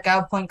going to check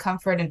out Point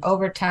Comfort in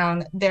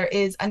Overtown. There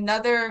is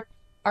another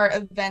art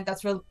event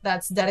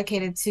that's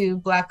dedicated to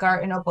Black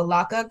art in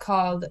Opa-locka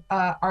called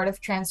Art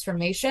of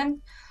Transformation.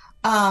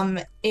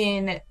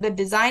 In the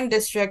Design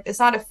District, it's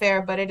not a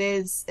fair, but it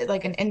is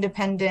like an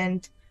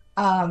independent,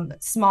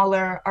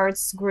 smaller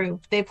arts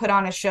group. They put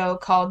on a show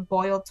called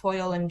Boil,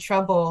 Toil, and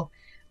Trouble.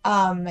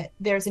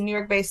 There's a New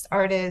York-based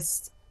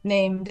artist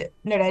named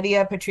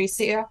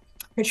Patricia.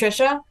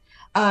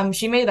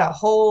 She made a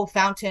whole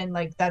fountain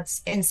like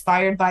that's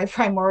inspired by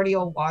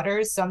primordial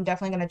waters, so I'm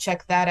definitely going to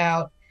check that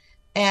out.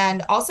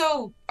 And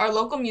also, our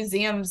local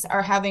museums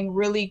are having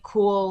really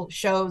cool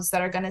shows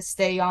that are going to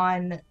stay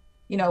on,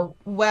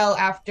 well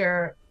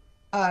after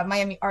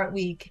Miami Art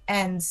Week.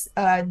 And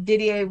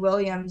Didier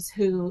Williams,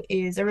 who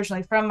is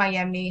originally from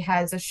Miami,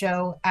 has a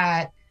show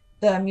at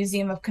the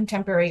Museum of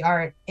Contemporary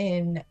Art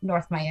in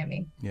North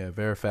Miami. Yeah,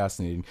 very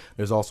fascinating.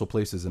 There's also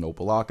places in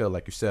Opa-locka,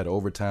 like you said,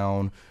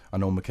 Overtown. I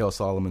know Mikhail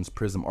Solomon's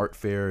Prism Art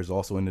Fair is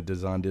also in the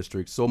Design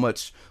District. So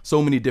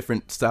many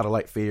different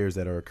satellite fairs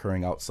that are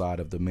occurring outside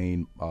of the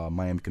main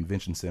Miami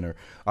Convention Center.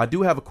 I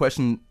do have a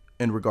question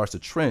in regards to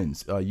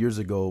trends. Years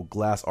ago,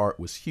 glass art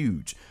was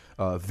huge.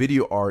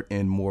 Video art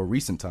in more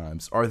recent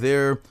times. Are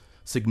there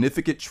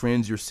significant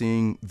trends you're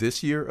seeing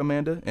this year,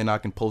 Amanda? And I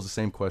can pose the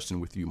same question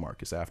with you,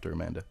 Marcus, after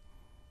Amanda.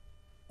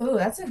 Oh,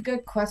 that's a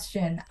good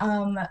question.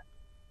 I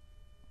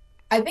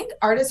think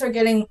artists are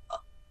getting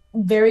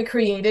very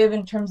creative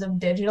in terms of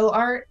digital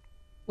art,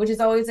 which is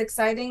always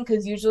exciting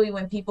because usually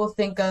when people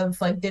think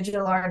of like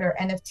digital art or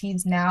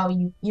NFTs now,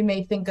 you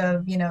may think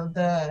of,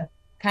 the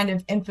kind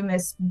of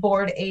infamous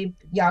Bored Ape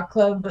Yacht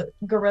Club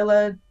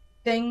gorilla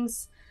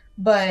things.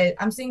 But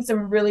I'm seeing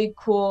some really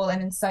cool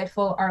and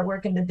insightful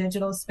artwork in the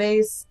digital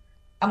space.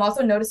 I'm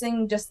also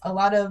noticing just a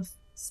lot of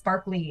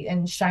sparkly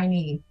and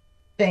shiny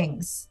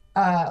things,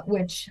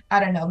 which I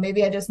don't know.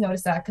 Maybe I just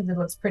noticed that because it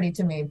looks pretty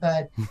to me,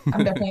 but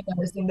I'm definitely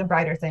noticing the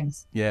brighter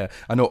things. Yeah,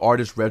 I know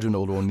artist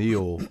Reginald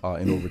O'Neill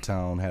in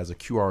Overtown has a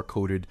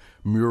QR-coded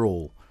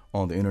mural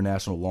on the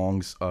International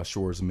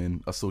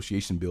Longshoresmen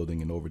Association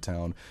building in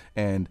Overtown.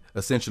 And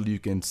essentially you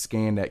can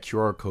scan that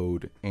QR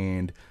code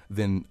and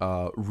then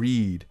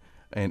read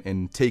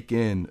and take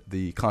in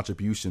the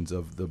contributions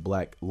of the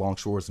Black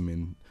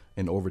longshoresmen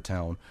in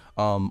Overtown.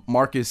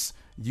 Marcus,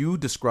 you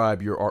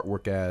describe your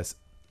artwork as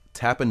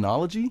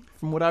tapinology,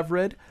 from what I've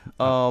read.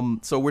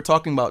 So we're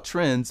talking about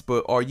trends,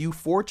 but are you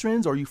for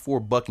trends or are you for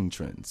bucking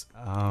trends?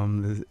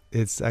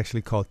 It's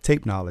actually called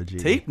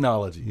tapenology.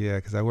 Tapenology. Yeah,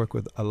 because I work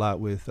with a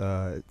lot with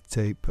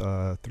tape,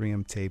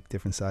 3M tape,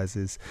 different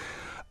sizes,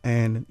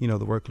 and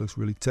the work looks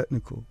really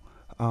technical.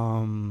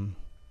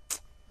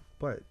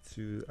 But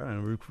I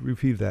don't know,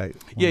 repeat that.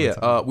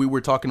 Yeah. We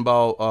were talking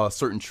about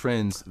certain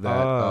trends that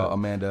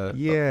Amanda.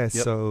 Yeah. Yep.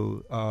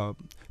 So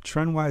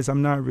trend-wise,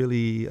 I'm not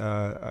really.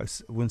 I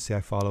wouldn't say I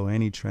follow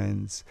any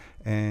trends,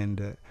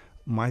 and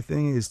my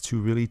thing is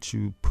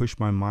to push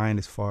my mind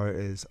as far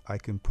as I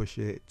can push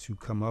it to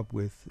come up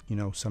with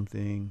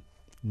something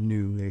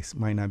new. There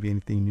might not be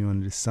anything new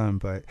under the sun,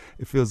 but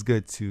it feels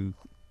good to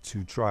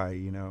try.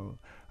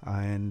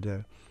 And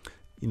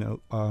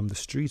the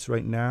streets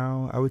right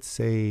now, I would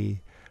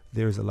say.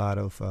 There's a lot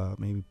of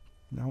maybe,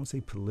 I won't say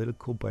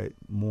political, but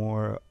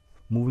more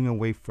moving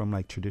away from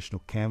like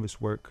traditional canvas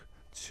work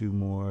to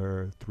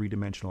more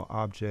three-dimensional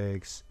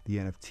objects, the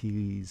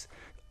NFTs,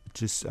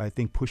 just I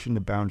think pushing the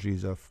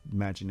boundaries of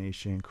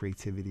imagination,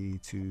 creativity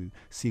to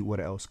see what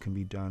else can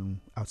be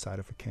done outside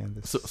of a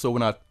canvas. So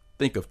when I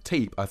think of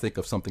tape, I think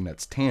of something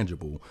that's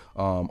tangible.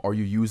 Are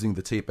you using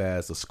the tape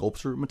as a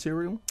sculpture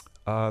material?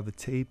 The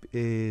tape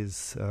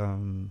is...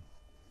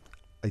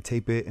 I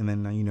tape it and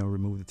then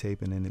remove the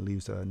tape and then it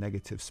leaves a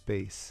negative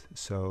space.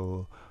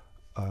 So,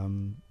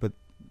 but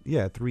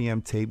yeah,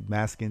 3M tape,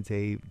 masking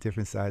tape,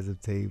 different size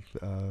of tape.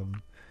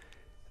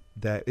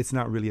 That it's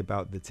not really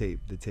about the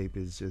tape. The tape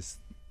is just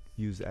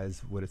used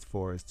as what it's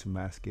for, is to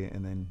mask it,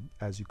 and then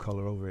as you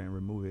color over it and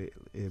remove it,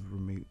 it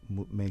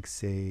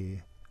makes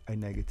a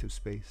negative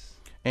space.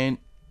 And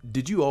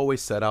did you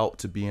always set out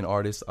to be an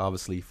artist?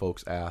 Obviously,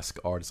 folks ask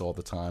artists all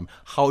the time,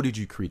 how did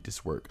you create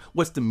this work?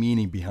 What's the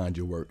meaning behind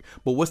your work?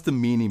 But what's the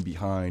meaning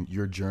behind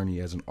your journey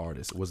as an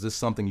artist? Was this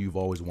something you've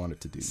always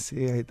wanted to do?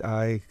 See,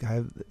 I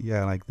have,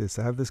 like this.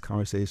 I have this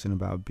conversation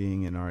about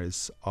being an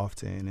artist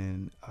often,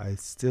 and I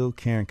still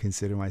can't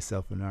consider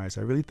myself an artist.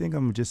 I really think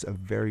I'm just a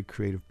very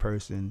creative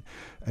person.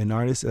 An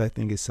artist, I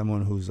think, is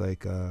someone who's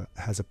like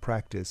has a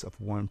practice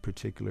of one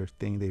particular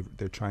thing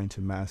they're trying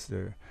to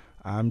master.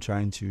 I'm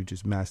trying to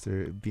just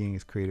master being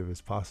as creative as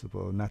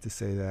possible. Not to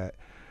say that,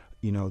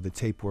 the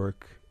tape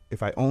work,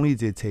 if I only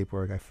did tape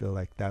work, I feel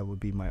like that would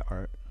be my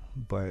art.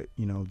 But,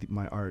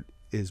 my art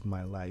is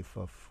my life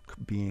of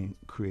being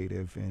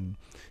creative and,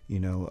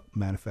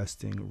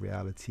 manifesting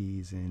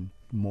realities and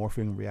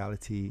morphing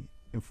reality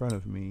in front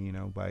of me,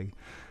 by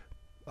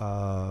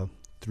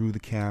through the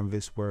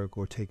canvas work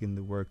or taking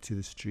the work to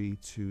the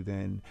street to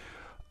then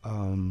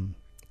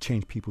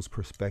change people's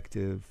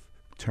perspective,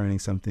 turning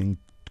something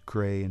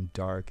gray and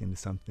dark into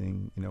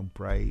something,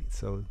 bright.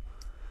 So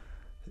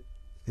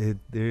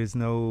there's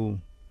no,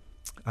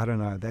 I don't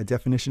know. That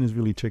definition is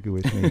really tricky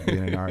with me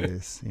being an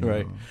artist.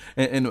 Right.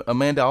 And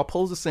Amanda, I'll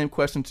pose the same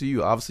question to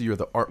you. Obviously, you're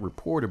the art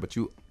reporter, but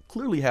you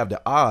clearly have the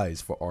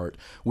eyes for art.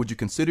 Would you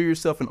consider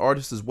yourself an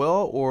artist as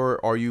well, or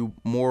are you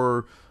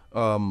more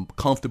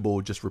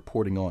comfortable just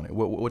reporting on it?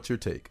 What's your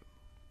take?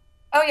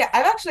 Oh yeah,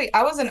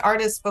 I was an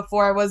artist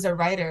before I was a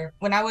writer.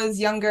 When I was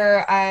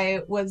younger,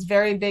 I was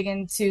very big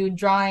into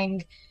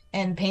drawing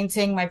and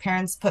painting. My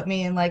parents put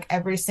me in like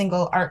every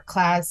single art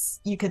class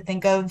you could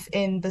think of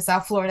in the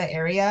South Florida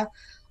area.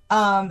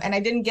 And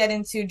I didn't get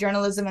into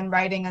journalism and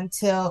writing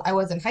until I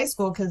was in high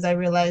school because I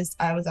realized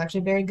I was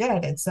actually very good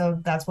at it. So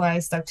that's why I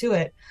stuck to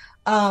it.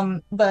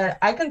 But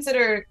I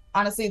consider,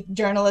 honestly,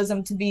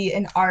 journalism to be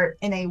an art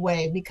in a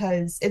way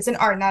because it's an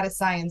art, not a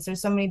science. There's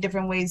so many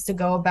different ways to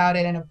go about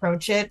it and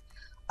approach it.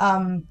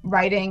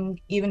 Writing,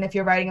 even if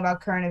you're writing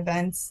about current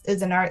events,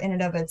 is an art in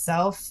and of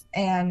itself.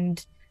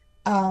 And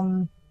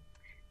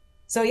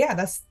so yeah,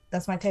 that's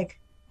my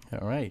take.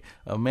 All right.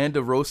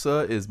 Amanda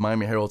Rosa is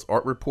Miami Herald's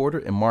art reporter,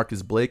 and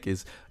Marcus Blake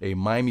is a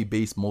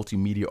Miami-based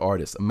multimedia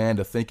artist.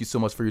 Amanda, thank you so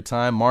much for your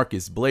time.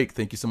 Marcus, Blake,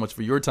 thank you so much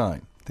for your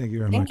time. Thank you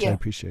very much. I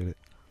appreciate it.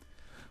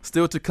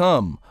 Still to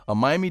come, a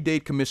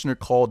Miami-Dade commissioner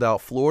called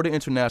out Florida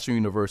International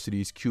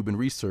University's Cuban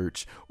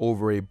research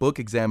over a book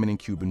examining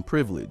Cuban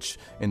privilege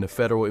in the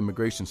federal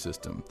immigration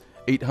system.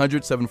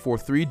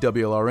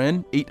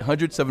 800-743-WLRN,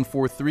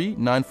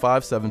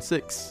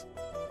 800-743-9576.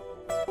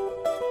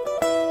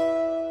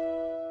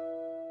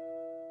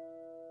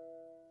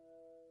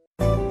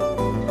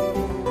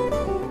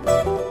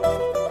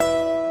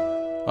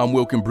 I'm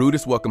Wilkin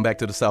Brutus. Welcome back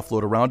to the South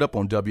Florida Roundup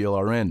on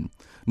WLRN.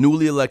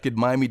 Newly elected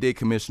Miami-Dade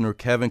Commissioner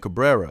Kevin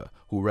Cabrera,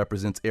 who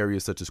represents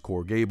areas such as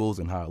Coral Gables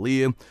and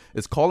Hialeah,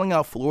 is calling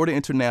out Florida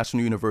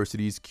International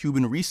University's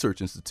Cuban Research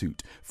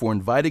Institute for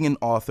inviting an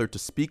author to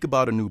speak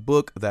about a new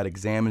book that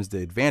examines the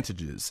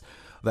advantages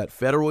that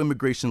federal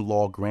immigration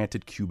law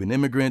granted Cuban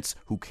immigrants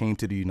who came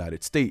to the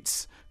United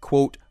States.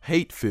 Quote,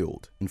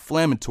 hate-filled,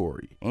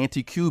 inflammatory,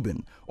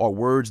 anti-Cuban are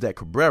words that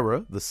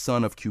Cabrera, the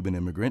son of Cuban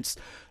immigrants,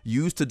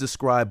 used to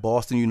describe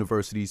Boston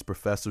University's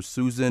Professor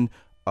Susan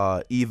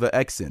Eva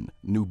Exton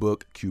new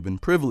book, Cuban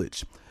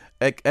Privilege.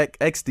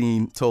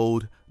 Eckstein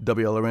told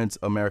WLRN's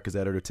America's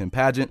editor Tim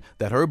Pageant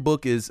that her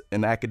book is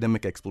an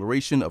academic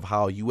exploration of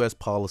how U.S.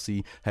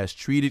 policy has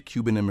treated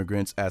Cuban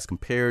immigrants as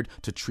compared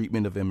to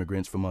treatment of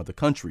immigrants from other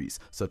countries,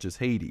 such as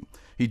Haiti.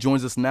 He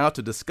joins us now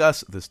to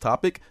discuss this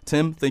topic.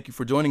 Tim, thank you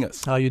for joining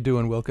us. How you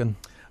doing, Wilkin?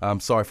 I'm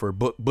sorry for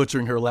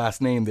butchering her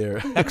last name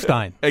there.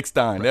 Eckstein.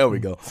 Eckstein, there we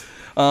go.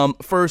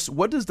 First,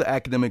 what does the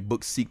academic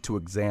book seek to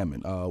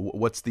examine?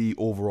 What's the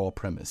overall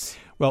premise?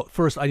 Well,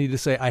 first, I need to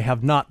say I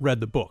have not read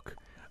the book.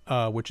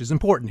 Which is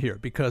important here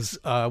because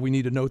we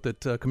need to note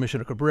that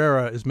Commissioner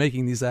Cabrera is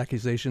making these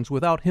accusations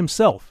without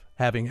himself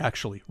having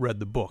actually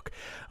read the book.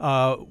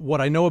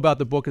 What I know about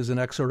the book is an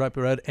excerpt I've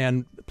read,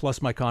 and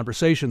plus my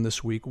conversation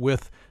this week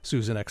with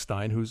Susan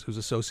Eckstein, who's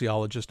a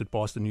sociologist at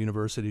Boston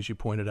University, as you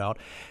pointed out.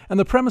 And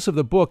the premise of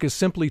the book is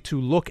simply to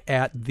look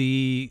at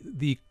the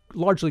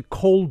largely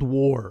Cold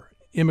War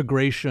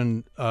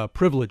immigration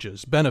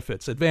privileges,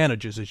 benefits,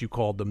 advantages, as you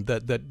called them,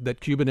 that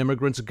Cuban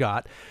immigrants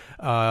got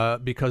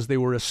because they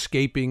were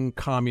escaping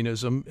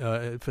communism,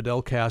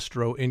 Fidel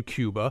Castro in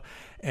Cuba,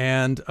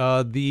 and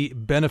the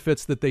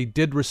benefits that they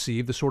did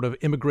receive, the sort of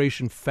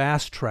immigration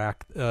fast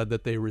track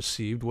that they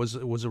received was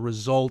a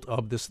result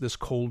of this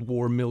Cold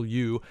War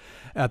milieu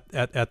at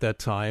that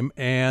time.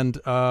 And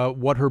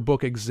what her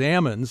book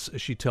examines,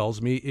 she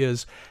tells me,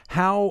 is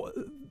how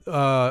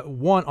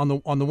on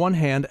the one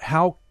hand,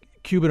 how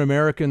Cuban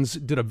Americans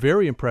did a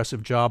very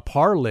impressive job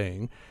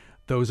parlaying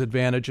those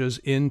advantages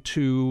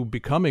into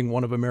becoming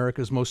one of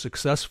America's most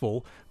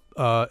successful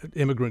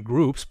immigrant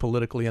groups,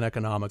 politically and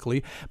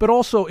economically. But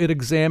also it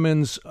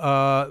examines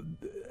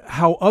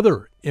how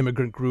other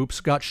immigrant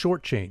groups got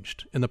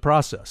shortchanged in the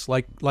process,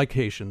 like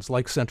Haitians,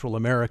 like Central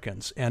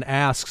Americans, and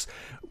asks,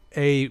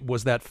 A,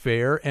 was that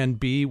fair? And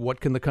B, what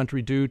can the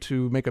country do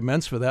to make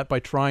amends for that by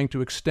trying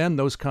to extend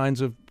those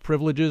kinds of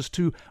privileges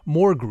to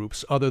more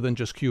groups other than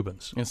just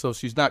Cubans? And so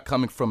she's not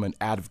coming from an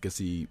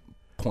advocacy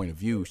point of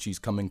view. She's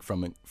coming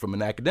from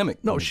an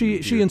academic. No,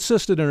 she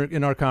insisted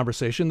in our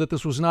conversation that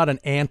this was not an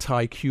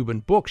anti-Cuban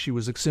book. She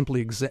was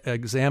simply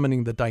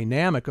examining the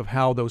dynamic of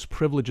how those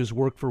privileges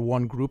worked for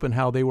one group and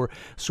how they were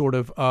sort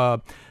of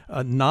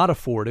not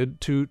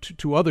afforded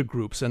to other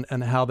groups,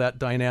 and how that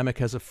dynamic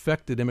has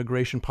affected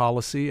immigration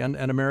policy and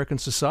American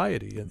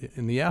society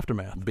in the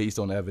aftermath. Based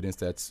on evidence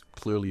that's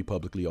clearly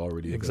publicly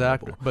already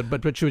exactly available.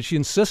 But she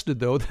insisted,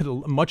 though,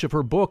 that much of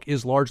her book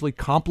is largely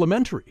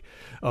complimentary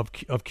of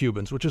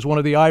Cubans, which is one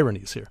of the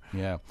ironies here.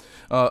 Yeah.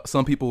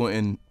 Some people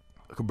in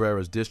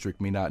Cabrera's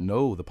district may not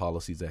know the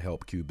policies that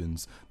help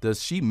Cubans.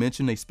 Does she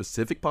mention a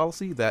specific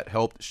policy that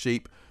helped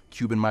shape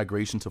Cuban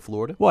migration to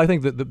Florida? Well, I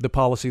think that the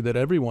policy that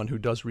everyone who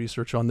does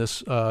research on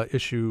this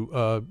issue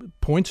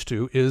points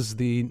to is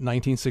the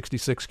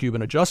 1966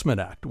 Cuban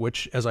Adjustment Act,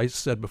 which, as I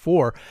said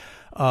before,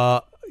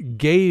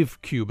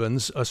 gave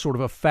Cubans a sort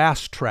of a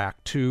fast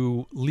track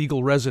to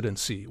legal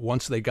residency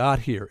once they got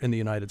here in the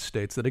United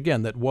States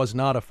that was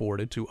not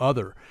afforded to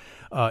other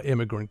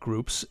immigrant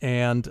groups.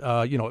 And,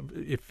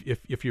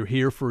 if you're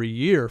here for a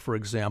year, for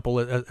example,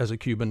 as a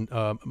Cuban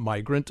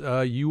migrant,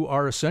 you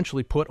are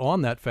essentially put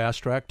on that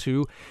fast track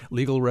to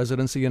legal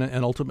residency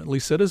and ultimately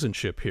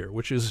citizenship here,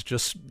 which is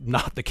just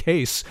not the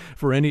case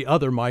for any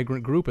other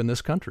migrant group in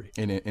this country.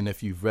 And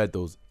if you've read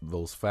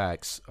those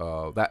facts,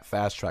 that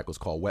fast track was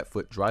called wet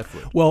foot, dry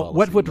foot. Well, policy,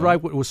 wet foot, dry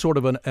foot was sort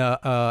of an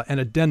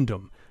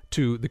addendum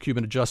to the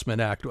Cuban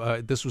Adjustment Act.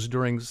 This was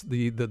during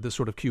the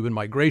sort of Cuban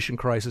migration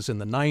crisis in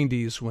the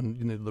 90s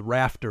when the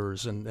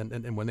rafters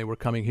and when they were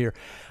coming here.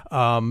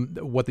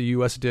 What the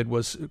U.S. did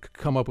was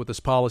come up with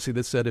this policy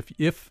that said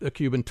if a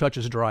Cuban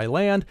touches dry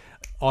land,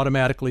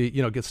 automatically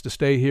gets to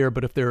stay here.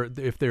 But if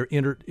they're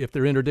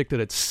interdicted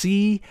at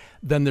sea,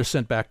 then they're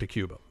sent back to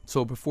Cuba.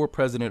 So before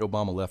President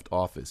Obama left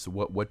office,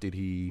 what did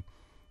he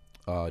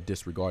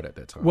disregard at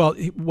that time? Well,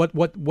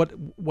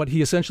 what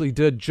he essentially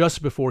did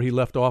just before he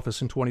left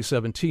office in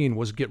 2017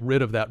 was get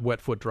rid of that wet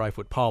foot, dry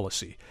foot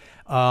policy.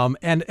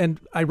 And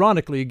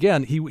ironically,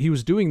 again, he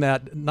was doing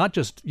that not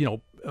just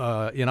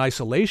in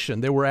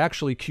isolation. There were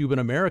actually Cuban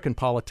American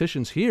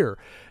politicians here,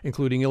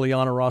 including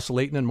Ileana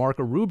Ros-Lehtinen and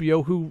Marco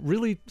Rubio, who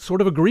really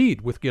sort of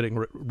agreed with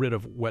getting rid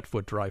of wet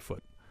foot, dry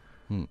foot.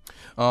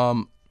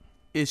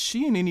 Is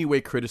she in any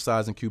way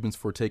criticizing Cubans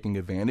for taking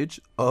advantage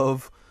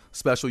of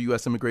special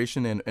U.S.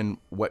 immigration and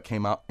what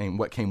came out and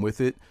what came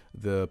with it,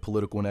 the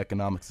political and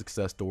economic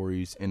success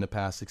stories in the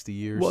past 60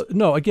 years? Well,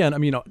 no, again, I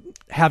mean,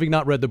 having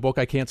not read the book,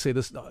 I can't say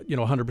this,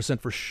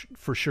 100%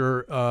 for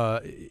sure.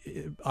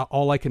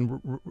 All I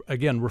can,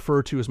 again,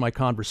 refer to is my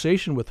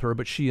conversation with her,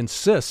 but she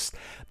insists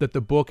that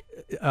the book,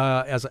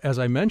 as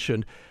I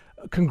mentioned,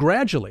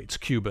 congratulates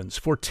Cubans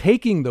for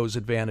taking those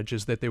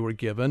advantages that they were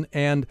given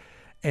and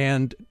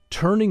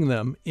turning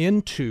them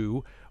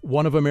into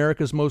one of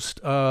America's most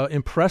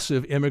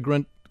impressive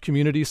immigrant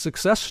community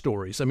success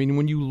stories. I mean,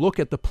 when you look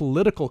at the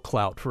political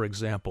clout, for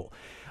example,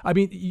 I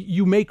mean,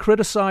 you may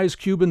criticize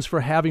Cubans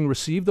for having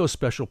received those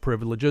special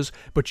privileges,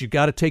 but you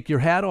got to take your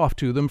hat off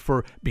to them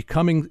for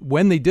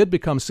when they did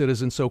become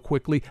citizens so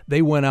quickly,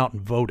 they went out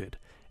and voted.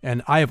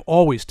 And I have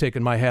always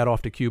taken my hat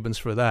off to Cubans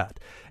for that.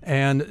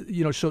 And,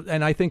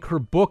 and I think her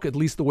book, at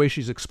least the way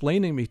she's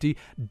explaining it,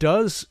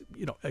 does,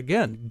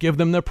 again, give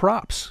them their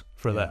props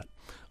for that.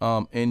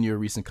 In your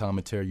recent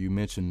commentary, you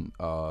mentioned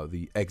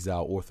the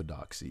exile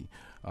orthodoxy.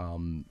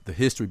 The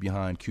history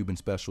behind Cuban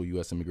special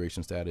U.S.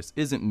 immigration status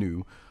isn't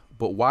new,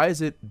 but why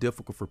is it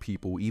difficult for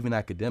people, even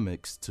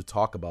academics, to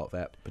talk about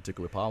that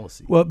particular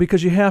policy? Well,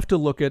 because you have to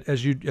look at,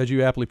 as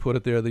you aptly put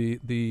it there,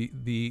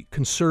 the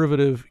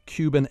conservative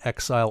Cuban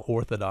exile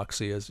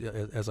orthodoxy,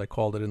 as I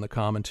called it in the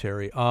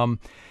commentary.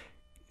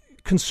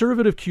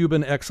 Conservative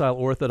Cuban exile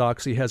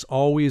orthodoxy has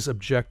always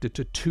objected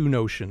to two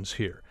notions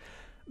here.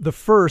 The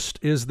first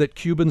is that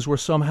Cubans were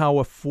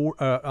somehow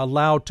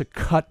allowed to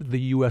cut the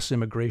U.S.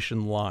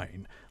 immigration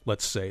line,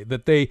 let's say,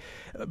 that they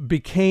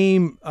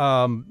became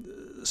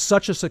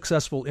such a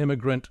successful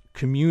immigrant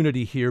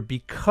community here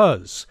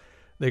because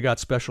they got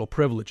special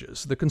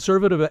privileges. The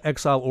conservative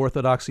exile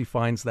orthodoxy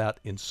finds that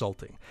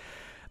insulting.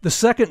 The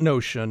second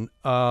notion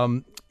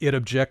it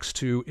objects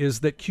to is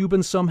that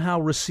Cubans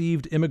somehow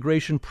received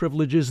immigration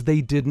privileges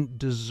they didn't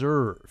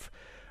deserve,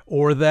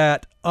 or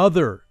that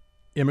other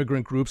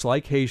immigrant groups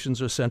like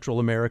Haitians or Central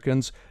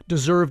Americans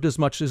deserved as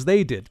much as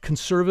they did.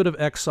 Conservative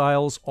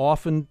exiles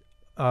often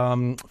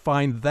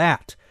find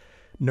that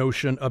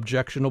notion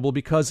objectionable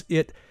because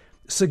it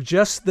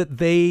suggests that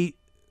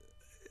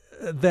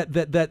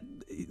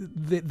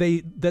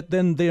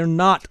then they're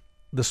not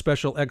the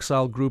special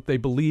exile group they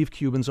believe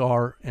Cubans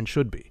are and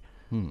should be.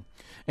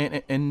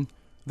 And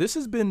this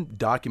has been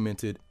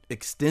documented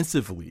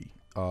extensively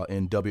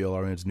in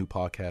WLRN's new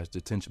podcast,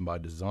 Detention by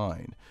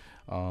Design.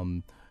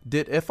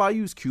 Did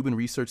FIU's Cuban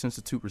Research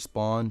Institute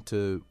respond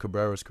to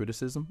Cabrera's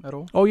criticism at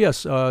all? Oh,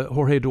 yes.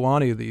 Jorge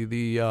Duani,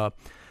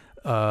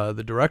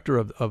 the director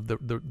of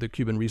the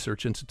Cuban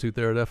Research Institute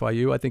there at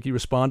FIU, I think he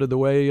responded the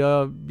way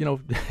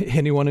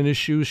anyone in his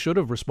shoes should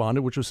have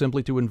responded, which was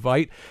simply to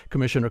invite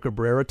Commissioner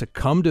Cabrera to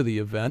come to the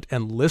event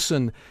and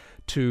listen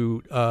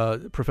to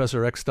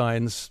Professor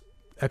Eckstein's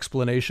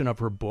explanation of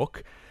her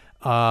book,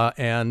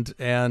 and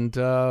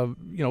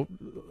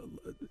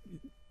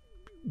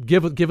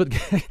give it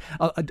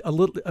a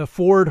little,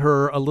 afford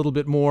her a little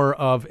bit more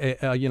of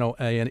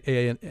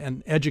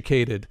an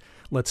educated,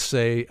 let's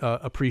say,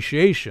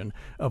 appreciation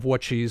of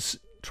what she's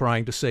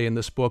trying to say in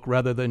this book,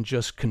 rather than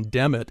just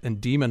condemn it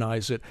and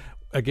demonize it,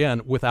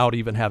 again, without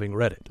even having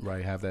read it.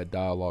 Right, have that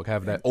dialogue,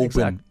 have that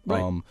open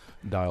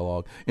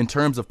dialogue. In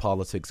terms of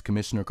politics,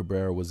 Commissioner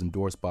Cabrera was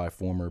endorsed by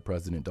former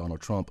President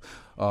Donald Trump.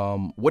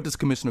 What does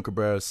Commissioner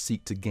Cabrera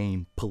seek to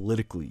gain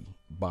politically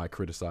by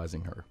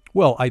criticizing her?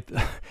 Well,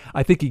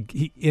 I think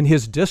he in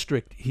his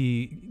district,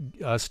 he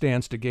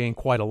stands to gain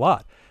quite a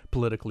lot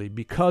politically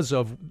because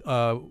of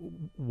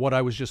what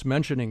I was just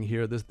mentioning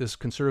here. This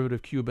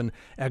conservative Cuban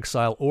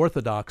exile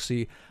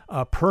orthodoxy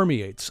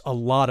permeates a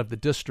lot of the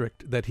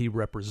district that he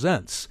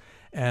represents.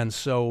 And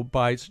so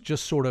by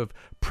just sort of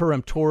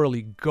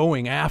peremptorily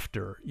going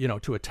after,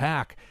 to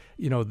attack,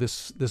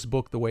 this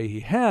book the way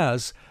he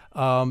has,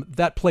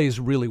 that plays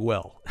really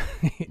well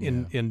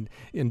in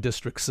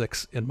District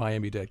 6 in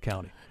Miami-Dade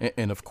County.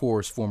 And of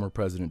course, former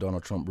President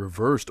Donald Trump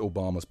reversed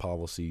Obama's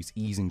policies,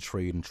 easing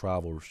trade and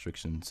travel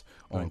restrictions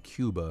on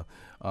Cuba.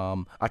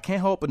 I can't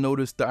help but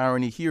notice the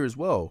irony here as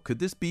well. Could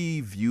this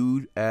be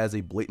viewed as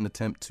a blatant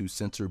attempt to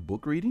censor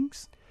book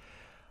readings?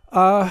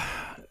 Of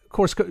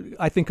course,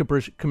 I think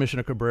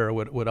Commissioner Cabrera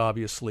would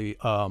obviously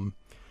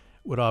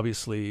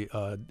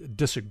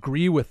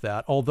disagree with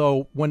that.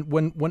 Although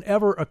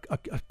whenever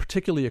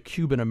particularly a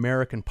Cuban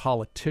American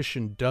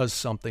politician does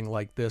something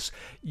like this,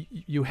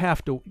 you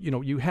have to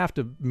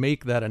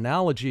make that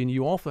analogy, and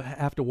you also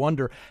have to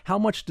wonder how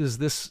much does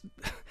this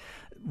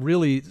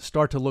really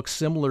start to look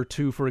similar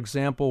to, for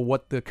example,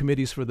 what the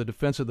Committees for the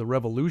Defense of the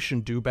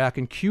Revolution do back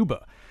in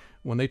Cuba,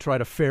 when they try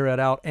to ferret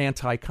out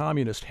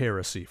anti-communist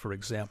heresy, for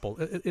example.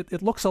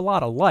 It looks a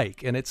lot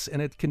alike, and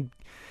it can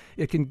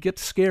get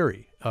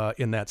scary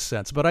in that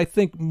sense. But I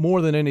think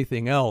more than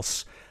anything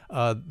else,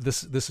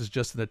 this is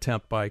just an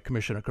attempt by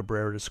Commissioner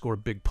Cabrera to score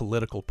big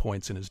political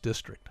points in his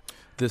district.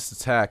 This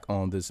attack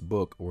on this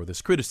book, or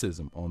this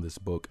criticism on this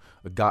book,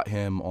 got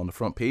him on the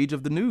front page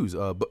of the news.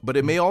 But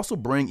it may also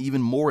bring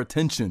even more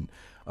attention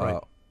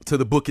to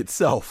the book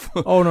itself.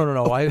 Oh,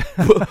 no.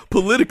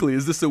 Politically,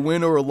 is this a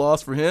win or a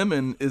loss for him,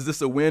 and is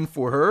this a win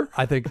for her?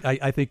 I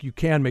think you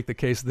can make the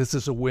case this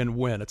is a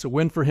win-win. It's a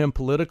win for him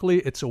politically.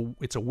 It's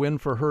a win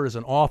for her as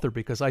an author,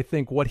 because I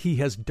think what he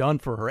has done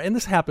for her, and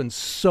this happens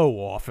so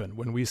often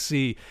when we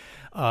see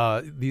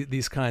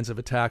these kinds of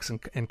attacks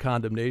and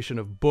condemnation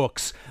of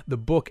books, the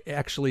book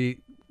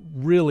actually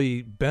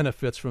really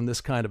benefits from this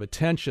kind of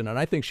attention. And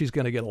I think she's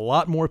going to get a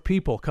lot more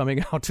people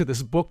coming out to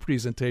this book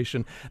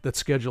presentation that's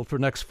scheduled for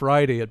next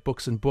Friday at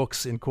Books and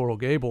Books in Coral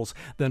Gables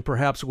than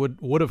perhaps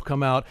would have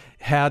come out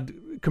had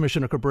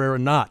Commissioner Cabrera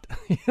not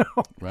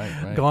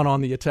gone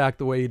on the attack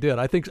the way he did.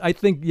 I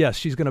think yes,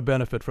 she's going to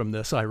benefit from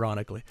this,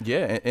 ironically.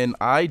 Yeah, and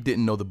I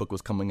didn't know the book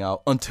was coming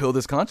out until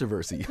this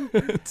controversy.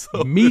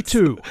 Me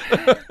too.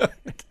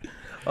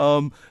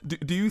 Do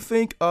you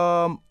think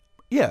do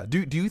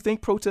you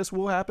think protests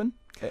will happen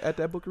at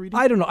that book reading?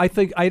 I don't know.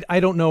 I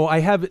don't know.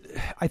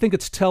 I think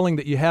it's telling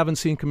that you haven't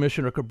seen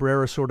Commissioner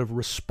Cabrera sort of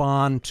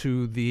respond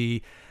to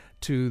the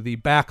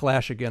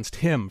backlash against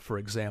him, for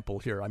example,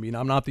 here. I mean,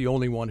 I'm not the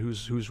only one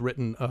who's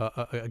written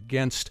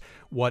against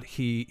what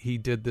he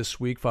did this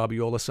week.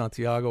 Fabiola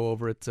Santiago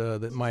over at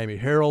the Miami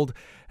Herald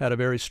had a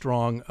very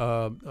strong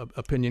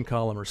opinion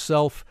column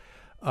herself,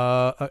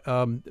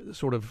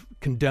 sort of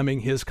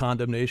condemning his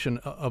condemnation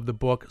of the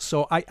book.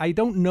 So I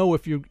don't know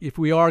if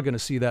we are going to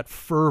see that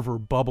fervor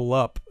bubble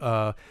up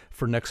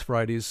for next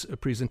Friday's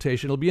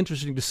presentation. It'll be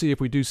interesting to see if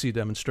we do see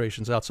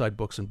demonstrations outside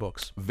Books and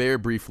Books. Very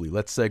briefly,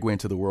 let's segue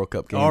into the World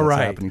Cup game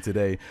that's happening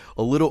today.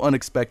 A little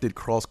unexpected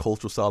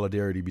cross-cultural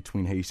solidarity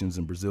between Haitians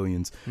and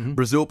Brazilians. Mm-hmm.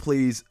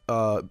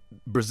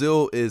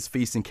 Brazil is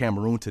facing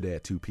Cameroon today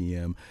at 2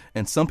 p.m.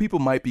 And some people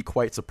might be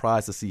quite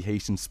surprised to see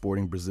Haitians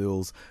sporting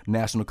Brazil's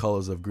national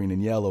colors of green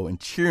and yellow and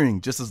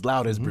cheering just as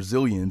loud as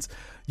Brazilians.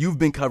 You've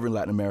been covering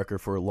Latin America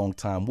for a long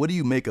time. What do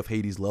you make of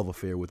Haiti's love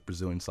affair with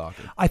Brazilian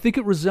soccer? I think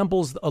it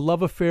resembles a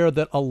love affair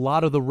that a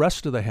lot of the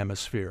rest of the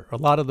hemisphere, a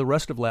lot of the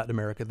rest of Latin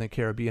America and the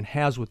Caribbean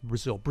has with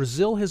Brazil.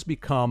 Brazil has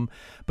become,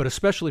 but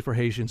especially for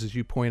Haitians, as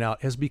you point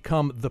out, has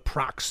become the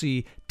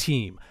proxy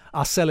team.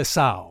 A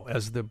seleção,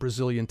 as the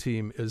Brazilian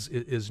team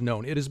is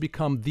known. It has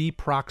become the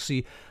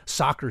proxy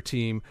soccer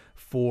team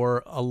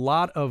for a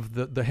lot of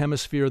the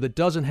hemisphere that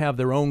doesn't have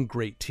their own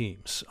great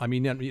teams. I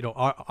mean,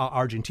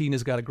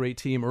 Argentina's got a great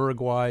team,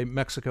 Uruguay,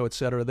 Mexico, et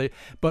cetera.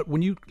 But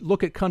when you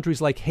look at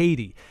countries like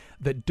Haiti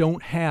that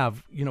don't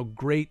have,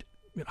 great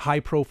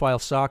high-profile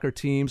soccer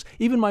teams,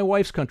 even my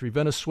wife's country,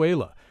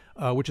 Venezuela,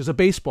 which is a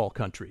baseball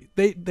country,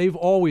 they've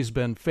always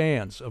been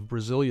fans of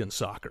Brazilian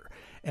soccer.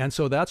 And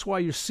so that's why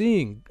you're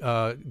seeing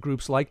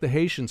groups like the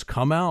Haitians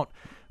come out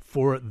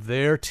for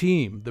their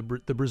team, the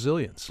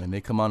Brazilians. And they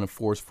come on in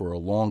force for a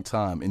long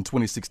time. In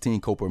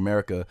 2016 Copa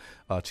America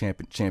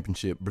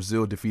championship,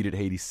 Brazil defeated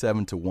Haiti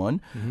 7-1.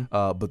 Mm-hmm.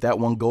 But that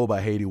one goal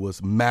by Haiti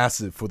was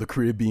massive for the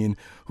Caribbean,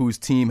 whose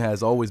team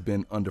has always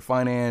been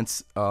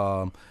underfinanced.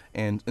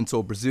 And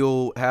so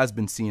Brazil has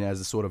been seen as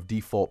a sort of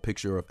default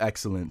picture of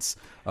excellence.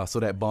 So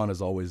that bond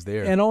is always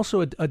there. And also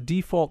a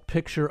default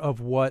picture of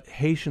what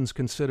Haitians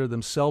consider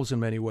themselves in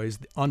many ways,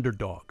 the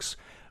underdogs.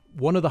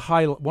 One of the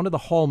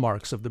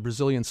hallmarks of the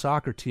Brazilian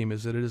soccer team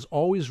is that it is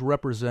always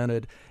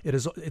represented.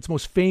 Its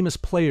most famous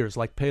players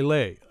like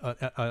Pelé,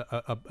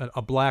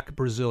 a black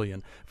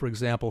Brazilian, for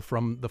example,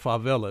 from the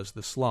favelas,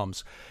 the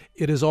slums.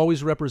 It has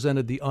always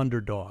represented the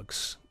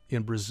underdogs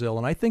in Brazil,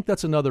 and I think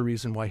that's another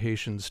reason why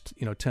Haitians,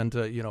 tend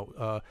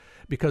to,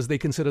 because they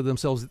consider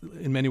themselves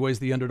in many ways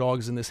the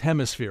underdogs in this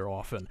hemisphere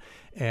often,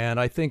 and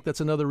I think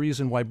that's another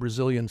reason why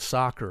Brazilian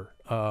soccer,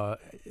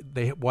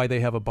 why they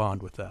have a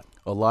bond with that.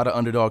 A lot of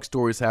underdog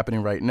stories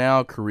happening right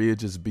now. Korea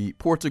just beat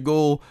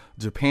Portugal.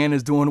 Japan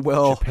is doing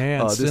well.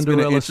 This has been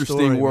an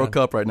interesting World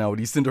Cup right now with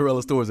these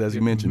Cinderella stories, as you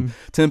mentioned.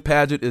 Tim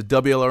Padgett is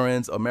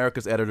WLRN's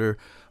America's editor.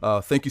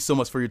 Thank you so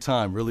much for your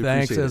time. Really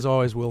appreciate it. Thanks as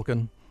always,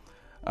 Wilkin.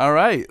 All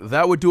right,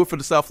 that would do it for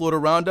the South Florida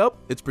Roundup.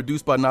 It's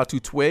produced by Natu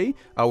Tway.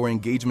 Our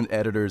engagement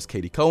editor is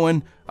Katie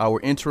Cohen.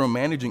 Our interim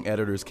managing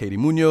editor is Katie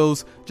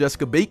Munoz.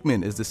 Jessica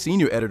Bakeman is the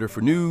senior editor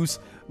for news.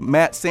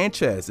 Matt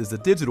Sanchez is the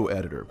digital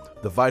editor.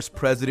 The vice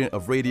president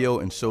of radio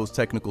and show's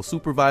technical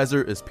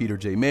supervisor is Peter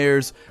J.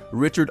 Mayers.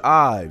 Richard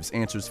Ives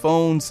answers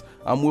phones.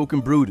 I'm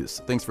Wilkin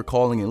Brutus. Thanks for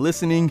calling and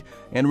listening.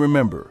 And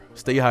remember,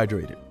 stay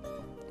hydrated.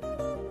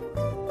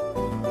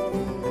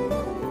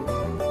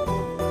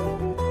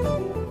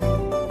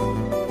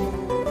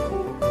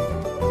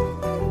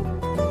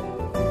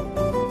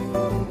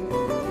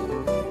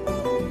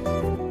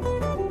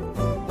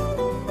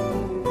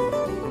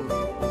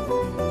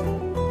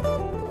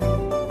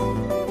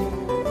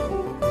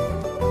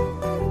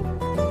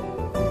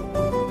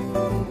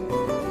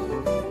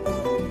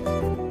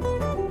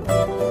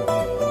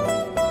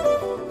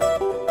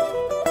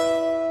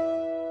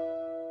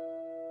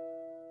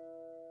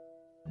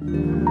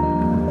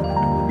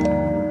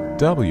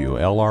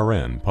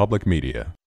 WLRN Public Media.